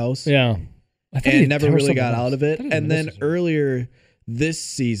doghouse. Yeah. And never really got out of it. And then earlier this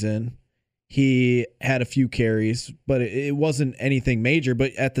season, He had a few carries, but it wasn't anything major.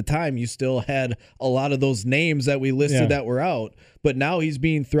 But at the time, you still had a lot of those names that we listed that were out. But now he's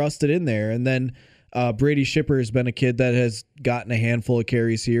being thrusted in there. And then Brady Schipper has been a kid that has gotten a handful of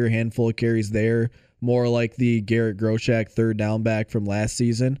carries here, a handful of carries there, more like the Garrett Groshak third down back from last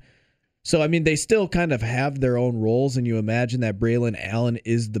season. So, I mean, they still kind of have their own roles, and you imagine that Braylon Allen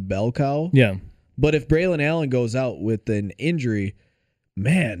is the bell cow. Yeah. But if Braylon Allen goes out with an injury,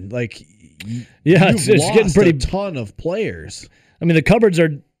 man, like, it's getting pretty a ton of players. I mean, the cupboards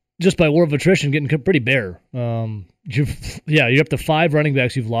are, just by war of attrition, getting pretty bare. You're up to 5 running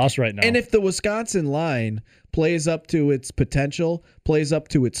backs you've lost right now. And if the Wisconsin line plays up to its potential, plays up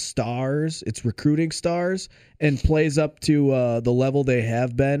to its stars, its recruiting stars, and plays up to the level they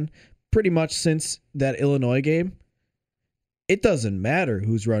have been pretty much since that Illinois game, it doesn't matter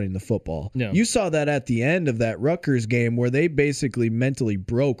who's running the football. No. You saw that at the end of that Rutgers game where they basically mentally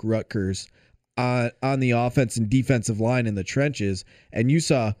broke Rutgers on the offense and defensive line in the trenches, and you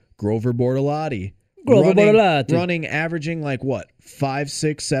saw Grover Bortolotti running, averaging like what, 5,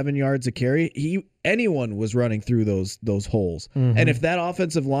 6, 7 yards a carry. Anyone was running through those holes, and if that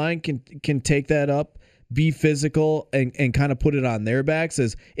offensive line can take that up, be physical, and kind of put it on their backs,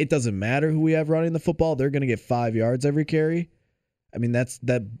 as it doesn't matter who we have running the football, they're going to get 5 yards every carry. I mean,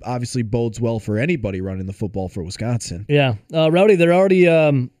 that obviously bodes well for anybody running the football for Wisconsin. Yeah, Rowdy, they're already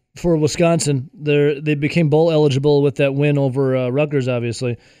for Wisconsin. They became bowl eligible with that win over Rutgers,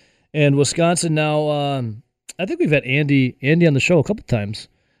 obviously. And Wisconsin now, I think we've had Andy on the show a couple times.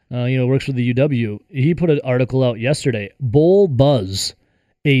 Works for the UW. He put an article out yesterday. Bowl Buzz,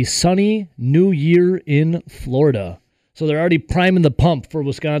 a sunny new year in Florida. So they're already priming the pump for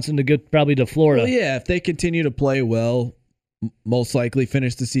Wisconsin to get probably to Florida. Well, yeah, if they continue to play well, most likely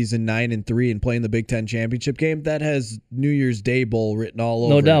finish the season 9-3 and play in the Big Ten championship game, that has New Year's Day Bowl written all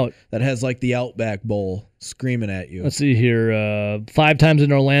over. No doubt. That has like the Outback Bowl screaming at you. Let's see here. 5 times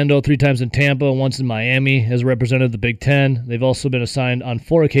in Orlando, 3 times in Tampa, once in Miami has represented the Big Ten. They've also been assigned on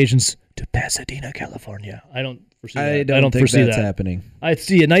 4 occasions to Pasadena, California. I don't foresee that. I don't think foresee that's that happening. I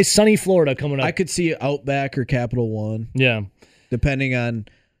see a nice sunny Florida coming up. I could see Outback or Capital One. Yeah. Depending on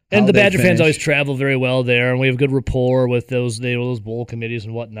and the Badger finish. fans always travel very well there, and we have good rapport with those bowl committees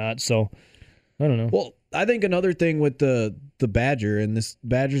and whatnot. So, I don't know. Well, I think another thing with the Badgers in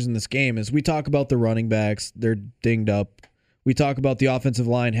this game is we talk about the running backs, they're dinged up. We talk about the offensive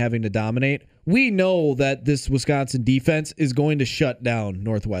line having to dominate. We know that this Wisconsin defense is going to shut down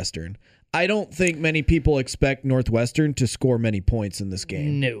Northwestern. I don't think many people expect Northwestern to score many points in this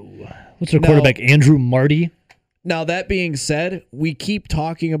game. No. What's their quarterback, Andrew Marty? Now, that being said, we keep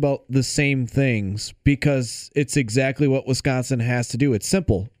talking about the same things because it's exactly what Wisconsin has to do. It's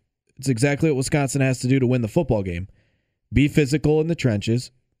simple. It's exactly what Wisconsin has to do to win the football game. Be physical in the trenches.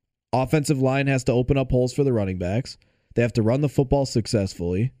 Offensive line has to open up holes for the running backs. They have to run the football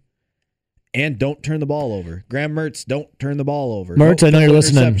successfully. And don't turn the ball over. Graham Mertz, don't turn the ball over. Mertz, I know you're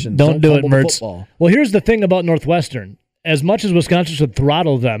listening. Don't do it, fumble the Mertz. football. Well, here's the thing about Northwestern. As much as Wisconsin should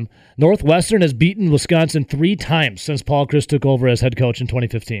throttle them, Northwestern has beaten Wisconsin 3 times since Paul Chryst took over as head coach in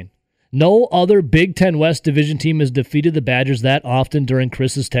 2015. No other Big Ten West division team has defeated the Badgers that often during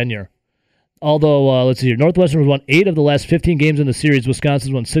Chryst's tenure. Although, let's see here, Northwestern has won 8 of the last 15 games in the series.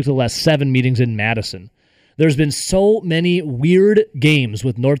 Wisconsin's won 6 of the last 7 meetings in Madison. There's been so many weird games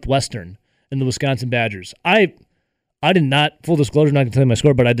with Northwestern and the Wisconsin Badgers. I did not, full disclosure, I'm not going to tell you my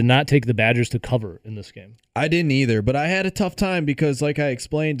score, but I did not take the Badgers to cover in this game. I didn't either, but I had a tough time because, like I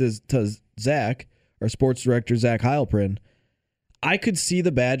explained to Zach, our sports director, Zach Heilprin, I could see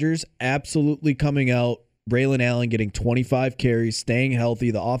the Badgers absolutely coming out, Braylon Allen getting 25 carries, staying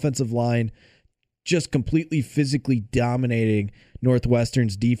healthy, the offensive line just completely physically dominating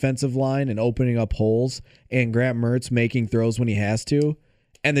Northwestern's defensive line and opening up holes, and Graham Mertz making throws when he has to,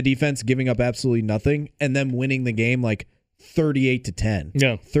 and the defense giving up absolutely nothing, and them winning the game like 38-10,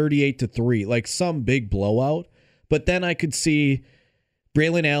 38-3, like some big blowout. But then I could see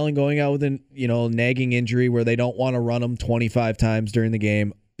Braylon Allen going out with an nagging injury where they don't want to run him 25 times during the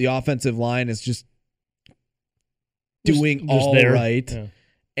game. The offensive line is just doing all there. Right. Yeah.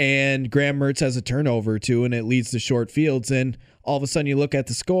 And Graham Mertz has a turnover too, and it leads to short fields. And all of a sudden you look at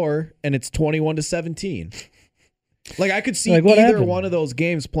the score and it's 21-17. Like, I could see either one of those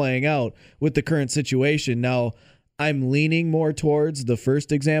games playing out with the current situation. Now, I'm leaning more towards the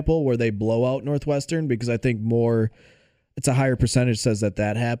first example where they blow out Northwestern because I think it's a higher percentage says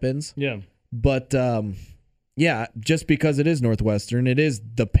that happens. Yeah. But, just because it is Northwestern, it is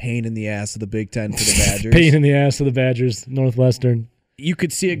the pain in the ass of the Big Ten for the Badgers. Pain in the ass of the Badgers, Northwestern. You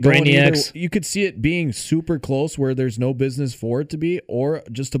could see it going Brainiacs. you could see it being super close where there's no business for it to be, or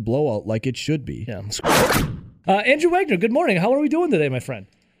just a blowout like it should be. Yeah. Andrew Wagner, good morning. How are we doing today, my friend?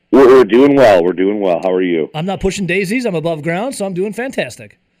 We're doing well. We're doing well. How are you? I'm not pushing daisies. I'm above ground, so I'm doing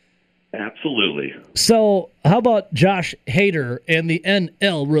fantastic. Absolutely. So, how about Josh Hader and the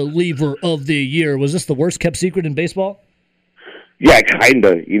NL reliever of the year? Was this the worst kept secret in baseball? Yeah, kind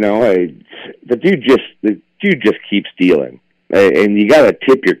of. You know, the dude just keeps dealing, and you got to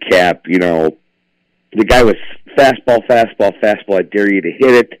tip your cap. You know, the guy was fastball. I dare you to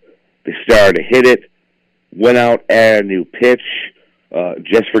hit it. They started to hit it. Went out, added a new pitch,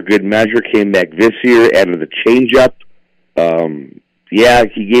 just for good measure. Came back this year, added the changeup. Yeah,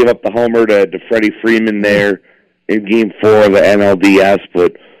 he gave up the homer to Freddie Freeman there in Game 4 of the NLDS,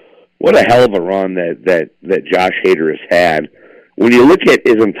 but what a hell of a run that Josh Hader has had. When you look at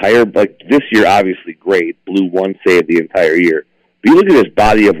his entire, like this year, obviously great, blew one save the entire year. But you look at his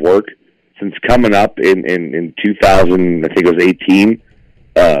body of work since coming up in 2000, I think it was 18,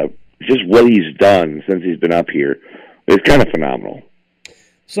 just what he's done since he's been up here is kind of phenomenal.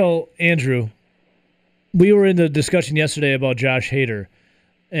 So, Andrew, we were in the discussion yesterday about Josh Hader,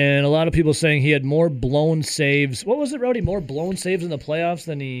 and a lot of people saying he had more blown saves. What was it, Rowdy? More blown saves in the playoffs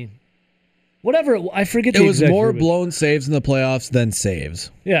than he... Whatever, I forget the It was exact more verbiage. blown saves in the playoffs than saves.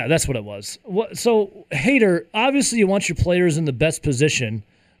 Yeah, that's what it was. So, Hader, obviously you want your players in the best position,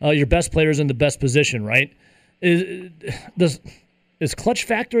 your best players in the best position, right? Is clutch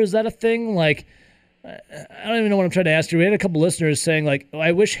factor, is that a thing? Like, I don't even know what I'm trying to ask you. We had a couple listeners saying, like,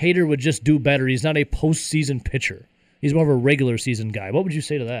 I wish Hader would just do better. He's not a postseason pitcher. He's more of a regular season guy. What would you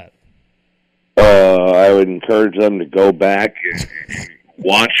say to that? I would encourage them to go back and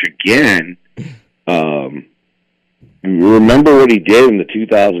watch again. Remember what he did in the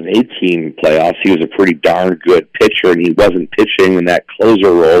 2018 playoffs. He was a pretty darn good pitcher, and he wasn't pitching in that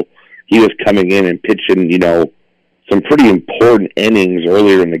closer role. He was coming in and pitching, you know, some pretty important innings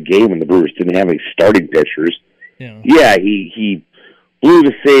earlier in the game when the Brewers didn't have any starting pitchers. Yeah, he blew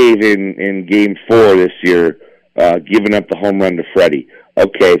the save in Game 4 this year, giving up the home run to Freddie.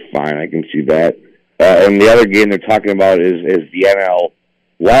 Okay, fine, I can see that. And the other game they're talking about is the NL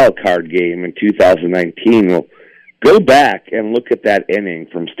wild card game in 2019. Well, go back and look at that inning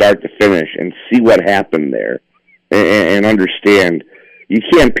from start to finish and see what happened there, and understand you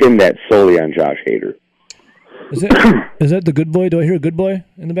can't pin that solely on Josh Hader. Is that the good boy? Do I hear a good boy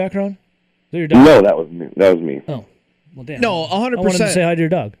in the background? Is that your dog? No, that was me. Oh, well, damn. No, 100%. I wanted to say hi to your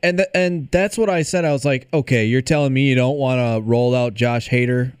dog. And that's what I said. I was like, okay, you're telling me you don't want to roll out Josh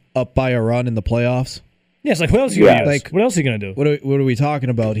Hader up by a run in the playoffs? Yeah, it's like, what else are you going to do? Like, what else are you going to do? What are we talking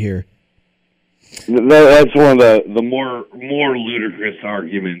about here? That's one of the more ludicrous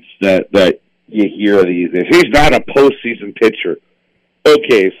arguments that you hear these days. He's not a postseason pitcher.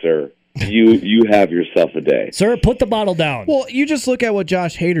 Okay, sir. You have yourself a day. Sir, put the bottle down. Well, you just look at what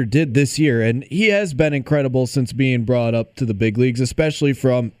Josh Hader did this year, and he has been incredible since being brought up to the big leagues, especially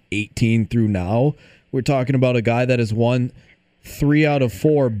from 18 through now. We're talking about a guy that has won 3 out of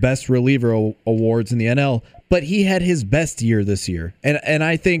 4 best reliever awards in the NL, but he had his best year this year. And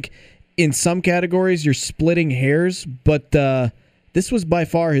I think in some categories you're splitting hairs, but this was by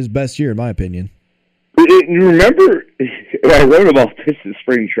far his best year, in my opinion. You remember, I wrote about this in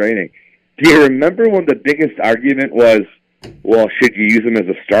spring training. Do you remember when the biggest argument was, well, should you use him as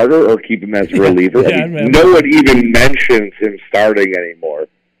a starter or keep him as a reliever? Yeah, no one even mentions him starting anymore.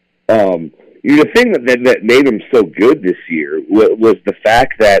 The thing that made him so good this year was the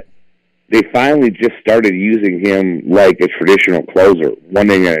fact that they finally just started using him like a traditional closer, 1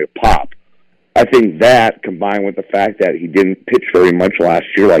 inning at a pop. I think that, combined with the fact that he didn't pitch very much last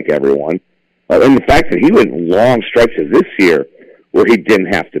year like everyone, and the fact that he went long stretches this year where he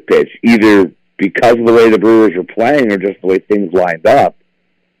didn't have to pitch, either because of the way the Brewers were playing or just the way things lined up.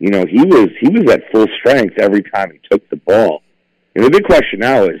 You know, he was at full strength every time he took the ball. And the big question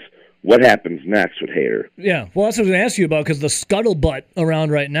now is, what happens next with Hader? Yeah, well, that's what I was going to ask you about, because the scuttlebutt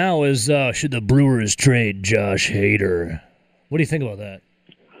around right now is, should the Brewers trade Josh Hader? What do you think about that?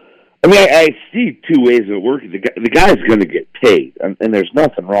 I mean, I see 2 ways of it working. The guy's going to get paid, and there's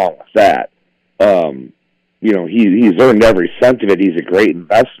nothing wrong with that. You know, he's earned every cent of it. He's a great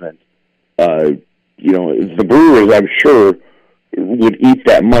investment. You know, the Brewers, I'm sure, would eat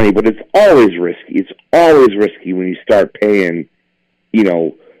that money, but it's always risky. It's always risky when you start paying, you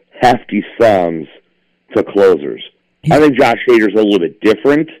know, hefty sums to closers. I think Josh Hader's a little bit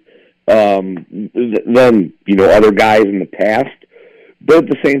different than, you know, other guys in the past. But at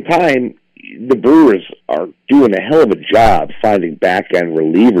the same time, the Brewers are doing a hell of a job finding back-end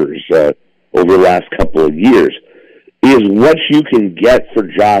relievers over the last couple of years. is what you can get for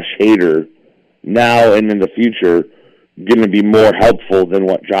Josh Hader now and in the future going to be more helpful than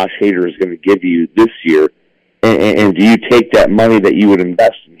what Josh Hader is going to give you this year? And do you take that money that you would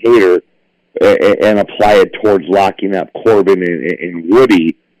invest in Hader and apply it towards locking up Corbin and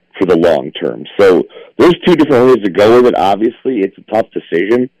Woody for the long term? So there's two different ways to go with it. Obviously, it's a tough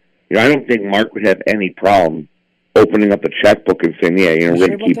decision. I don't think Mark would have any problem opening up a checkbook and saying, "Yeah, we're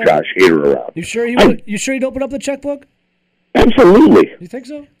going to keep Josh Hader around." You sure he would? You sure he'd open up the checkbook? Absolutely. You think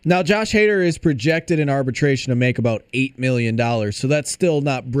so? Now, Josh Hader is projected in arbitration to make about $8 million, so that's still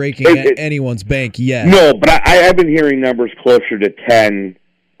not breaking anyone's bank yet. No, but I've been hearing numbers closer to 10,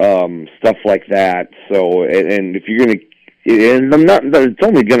 stuff like that. So, and if you're going to, and it's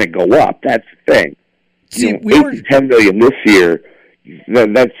only going to go up. That's the thing. See, $8 to $10 million this year.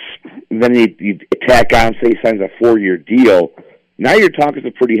 Then you tack on, say, he signs a 4-year deal. Now you're talking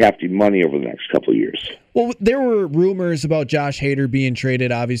some pretty hefty money over the next couple of years. Well, there were rumors about Josh Hader being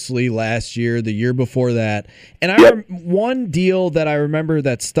traded, obviously, last year, the year before that. And one deal that I remember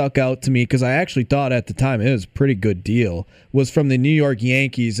that stuck out to me, because I actually thought at the time it was a pretty good deal, was from the New York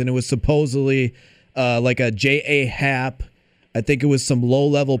Yankees, and it was supposedly like a J.A. Happ. I think it was some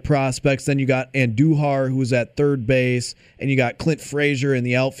low-level prospects. Then you got Andujar, who was at third base, and you got Clint Frazier in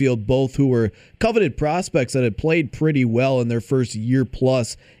the outfield, both who were coveted prospects that had played pretty well in their first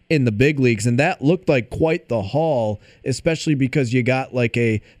year-plus in the big leagues. And that looked like quite the haul, especially because you got like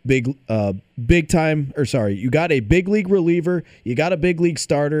a you got a big league reliever, you got a big league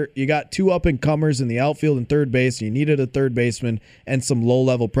starter, you got two up-and-comers in the outfield and third base, you needed a third baseman, and some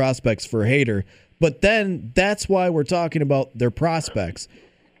low-level prospects for Hader. But then that's why we're talking about their prospects.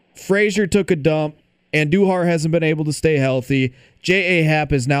 Frazier took a dump. Andujar hasn't been able to stay healthy. J.A.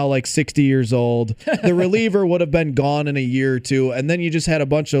 Happ is now like 60 years old. The reliever would have been gone in a year or two. And then you just had a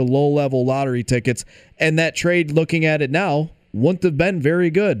bunch of low-level lottery tickets. And that trade, looking at it now, wouldn't have been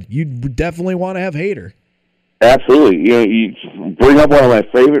very good. You'd definitely want to have Hader. Absolutely. You bring up one of my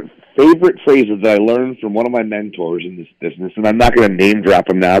favorite phrases that I learned from one of my mentors in this business, and I'm not going to name drop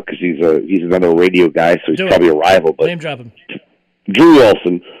him now because he's another radio guy, so he's probably a rival. But name drop him. Drew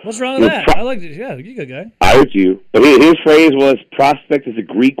Olson. What's wrong with that? I like it. Yeah, you're a good guy. I would too. But his phrase was, "Prospect is a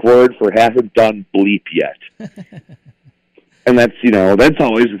Greek word for hasn't done bleep yet." And that's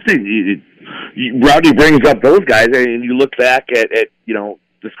always the thing. Rowdy brings up those guys, and you look back at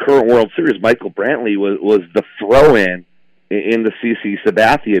this current World Series. Michael Brantley was the throw-in the CC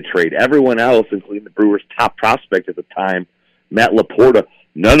Sabathia trade. Everyone else, including the Brewers' top prospect at the time, Matt Laporta,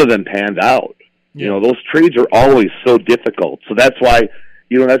 none of them panned out. Yeah. Those trades are always so difficult. So that's why,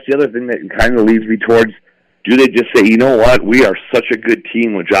 that's the other thing that kind of leads me towards, do they just say, you know what, we are such a good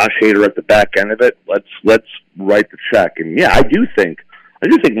team with Josh Hader at the back end of it, let's write the check. And yeah, I do think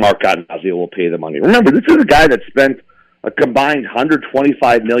Mark Addazio will pay the money. Remember, this is a guy that spent a combined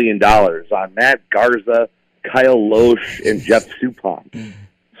 $125 million on Matt Garza, Kyle Loesch, and Jeff Suppan.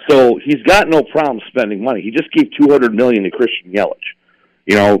 So he's got no problem spending money. He just gave $200 million to Christian Yelich.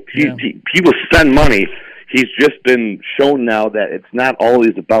 People spend money. He's just been shown now that it's not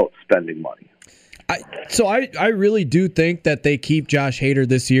always about spending money. I really do think that they keep Josh Hader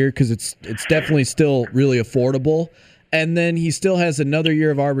this year because it's definitely still really affordable. And then he still has another year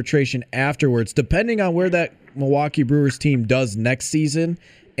of arbitration afterwards, depending on where that Milwaukee Brewers team does next season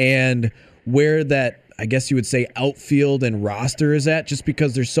and where that, I guess you would say, outfield and roster is at, just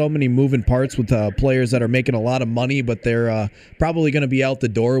because there's so many moving parts with players that are making a lot of money, but they're probably going to be out the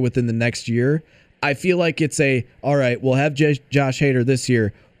door within the next year. I feel like it's all right, we'll have Josh Hader this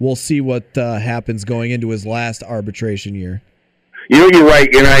year. We'll see what happens going into his last arbitration year. You're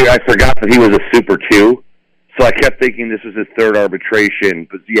right, and I forgot that he was a Super 2, so I kept thinking this was his third arbitration,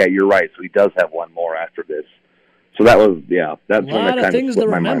 but yeah, you're right, so he does have one more after this. So that was, that's a lot of things to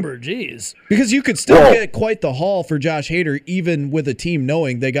remember. Jeez, because you could still get quite the haul for Josh Hader, even with a team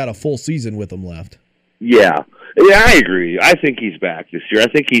knowing they got a full season with him left. Yeah, I agree. I think he's back this year.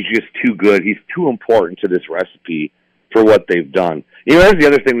 I think he's just too good. He's too important to this recipe for what they've done. That's the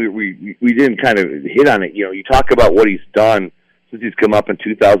other thing we didn't kind of hit on it. You talk about what he's done since he's come up in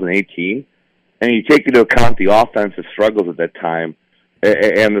 2018, and you take into account the offensive struggles at that time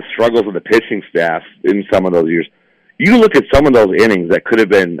and the struggles of the pitching staff in some of those years. You look at some of those innings that could have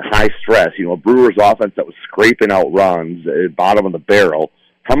been high stress, a Brewers offense that was scraping out runs at bottom of the barrel.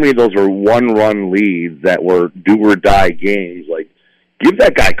 How many of those were one-run leads that were do-or-die games? Like, give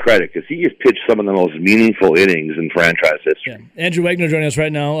that guy credit because he has pitched some of the most meaningful innings in franchise history. Yeah. Andrew Wagner joining us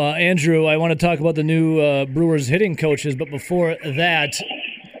right now. Andrew, I want to talk about the new Brewers hitting coaches, but before that,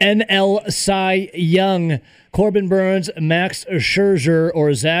 NL Cy Young, Corbin Burnes, Max Scherzer,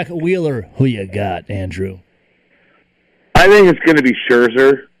 or Zach Wheeler. Who you got, Andrew? I think it's going to be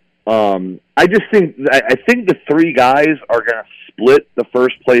Scherzer. I think the three guys are going to split the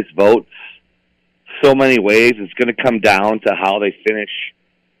first place votes so many ways. It's going to come down to how they finish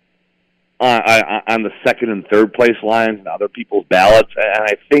on the second and third place lines and other people's ballots. And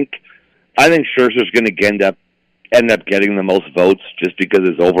I think Scherzer's going to end up getting the most votes just because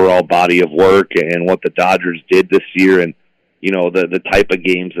his overall body of work and what the Dodgers did this year, and the type of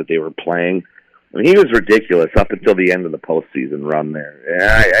games that they were playing. I mean, he was ridiculous up until the end of the postseason run there.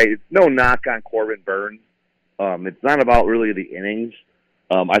 And no knock on Corbin Burns. It's not about really the innings.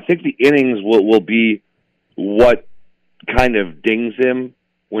 I think the innings will be what kind of dings him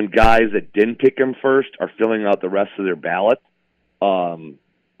when guys that didn't pick him first are filling out the rest of their ballot.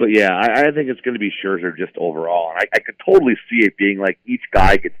 But yeah, I think it's going to be Scherzer just overall. And I could totally see it being like each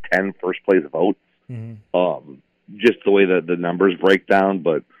guy gets 10 first-place votes, just the way the numbers break down.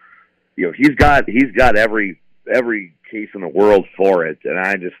 But he's got every case in the world for it, and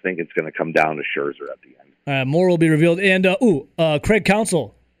I just think it's going to come down to Scherzer at the end. More will be revealed. And Craig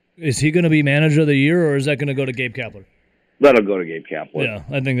Counsell, is he going to be manager of the year, or is that going to go to Gabe Kapler? That'll go to Gabe Kapler. Yeah,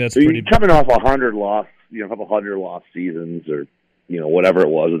 I think that's pretty. Coming off 100 loss seasons, or whatever it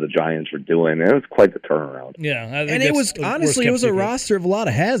was that the Giants were doing, it was quite the turnaround. Yeah, I think and it was honestly it was a roster of a lot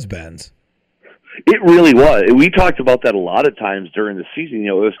of has-beens. It really was. We talked about that a lot of times during the season.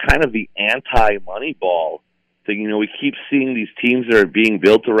 It was kind of the anti-Moneyball thing. We keep seeing these teams that are being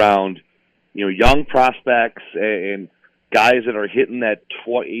built around, young prospects and guys that are hitting that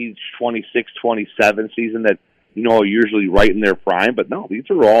age 26, 27 season that, are usually right in their prime. But no, these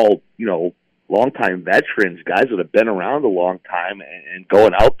are all, longtime veterans, guys that have been around a long time and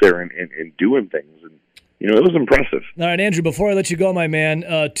going out there and doing things. And, it was impressive. All right, Andrew, before I let you go, my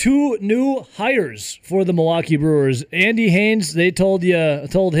man, 2 new hires for the Milwaukee Brewers. Andy Haynes, they told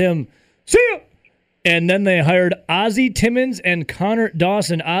him, see ya! And then they hired Ozzie Timmons and Connor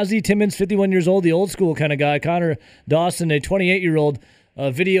Dawson. Ozzie Timmons, 51 years old, the old school kind of guy. Connor Dawson, a 28-year-old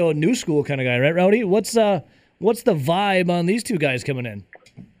video new school kind of guy, right, Rowdy? What's the vibe on these two guys coming in?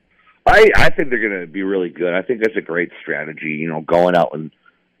 I think they're going to be really good. I think that's a great strategy, going out and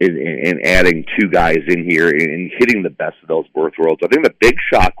adding 2 guys in here and hitting the best of those both worlds. I think the big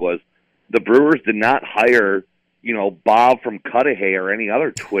shock was the Brewers did not hire, Bob from Cudahy or any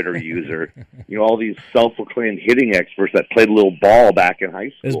other Twitter user, all these self-proclaimed hitting experts that played a little ball back in high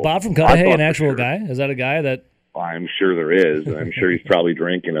school. Is Bob from Cudahy an actual guy? Is that a guy that... I'm sure there is. I'm sure he's probably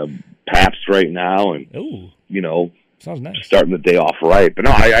drinking a Pabst right now and, sounds nice. Starting the day off right. But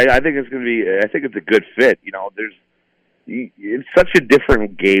no, I think it's going to be. I think it's a good fit. It's such a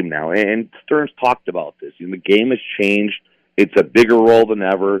different game now, and Stearns talked about this. The game has changed. It's a bigger role than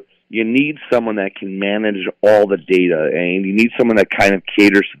ever. You need someone that can manage all the data, and you need someone that kind of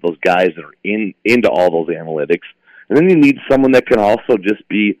caters to those guys that are into all those analytics. And then you need someone that can also just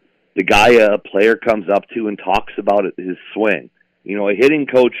be the guy a player comes up to and talks about his swing. A hitting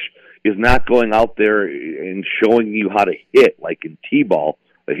coach is not going out there and showing you how to hit like in T-ball.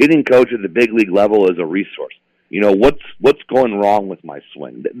 A hitting coach at the big league level is a resource. What's going wrong with my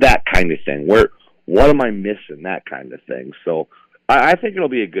swing? That kind of thing. What am I missing? That kind of thing. So I think it'll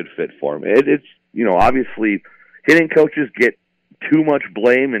be a good fit for him. It's obviously hitting coaches get too much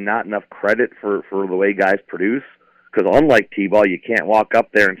blame and not enough credit for the way guys produce. Because unlike T-ball, you can't walk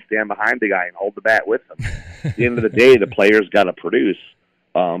up there and stand behind the guy and hold the bat with him. At the end of the day, the player's got to produce.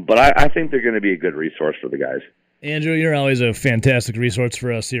 But I think they're going to be a good resource for the guys. Andrew, you're always a fantastic resource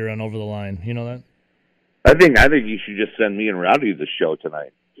for us here on Over the Line. You know that? I think you should just send me and Rowdy the show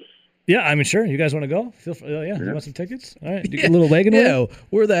tonight. Yeah, I mean, sure. You guys want to go? You want some tickets? All right, a little wagon wheel? Yeah,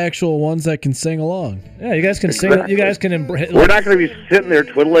 we're the actual ones that can sing along. Yeah, you guys can sing. You guys can embrace. We're not going to be sitting there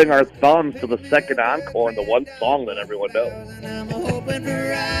twiddling our thumbs to the second encore and the one song that everyone knows.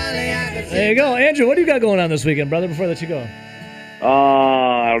 There you go, Andrew. What do you got going on this weekend, brother? Before I let you go.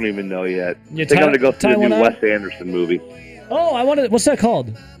 I don't even know yet. I think I'm going to go see the new Wes Anderson movie. Oh, I wanted. What's that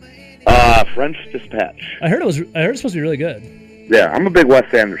called? French Dispatch. I heard it's supposed to be really good. Yeah, I'm a big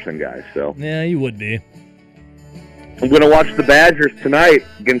Wes Anderson guy, so. Yeah, you would be. I'm going to watch the Badgers tonight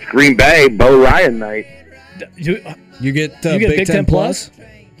against Green Bay, Bo Ryan night. You get Big Ten Plus?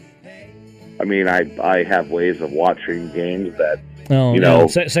 I mean, I have ways of watching games that,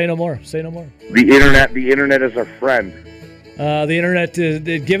 Say no more. Say no more. The internet is our friend. The internet,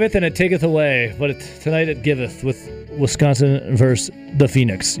 it giveth and it taketh away, but tonight it giveth with Wisconsin versus the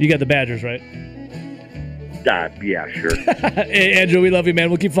Phoenix. You got the Badgers, right? Yeah, sure. Hey, Andrew, we love you, man.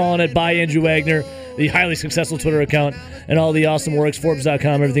 We'll keep following it by Andrew Wagner, the highly successful Twitter account, and all the awesome works,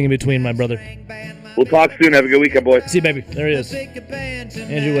 Forbes.com, everything in between, my brother. We'll talk soon. Have a good weekend, boys. See you, baby. There he is.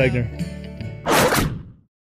 Andrew Wagner.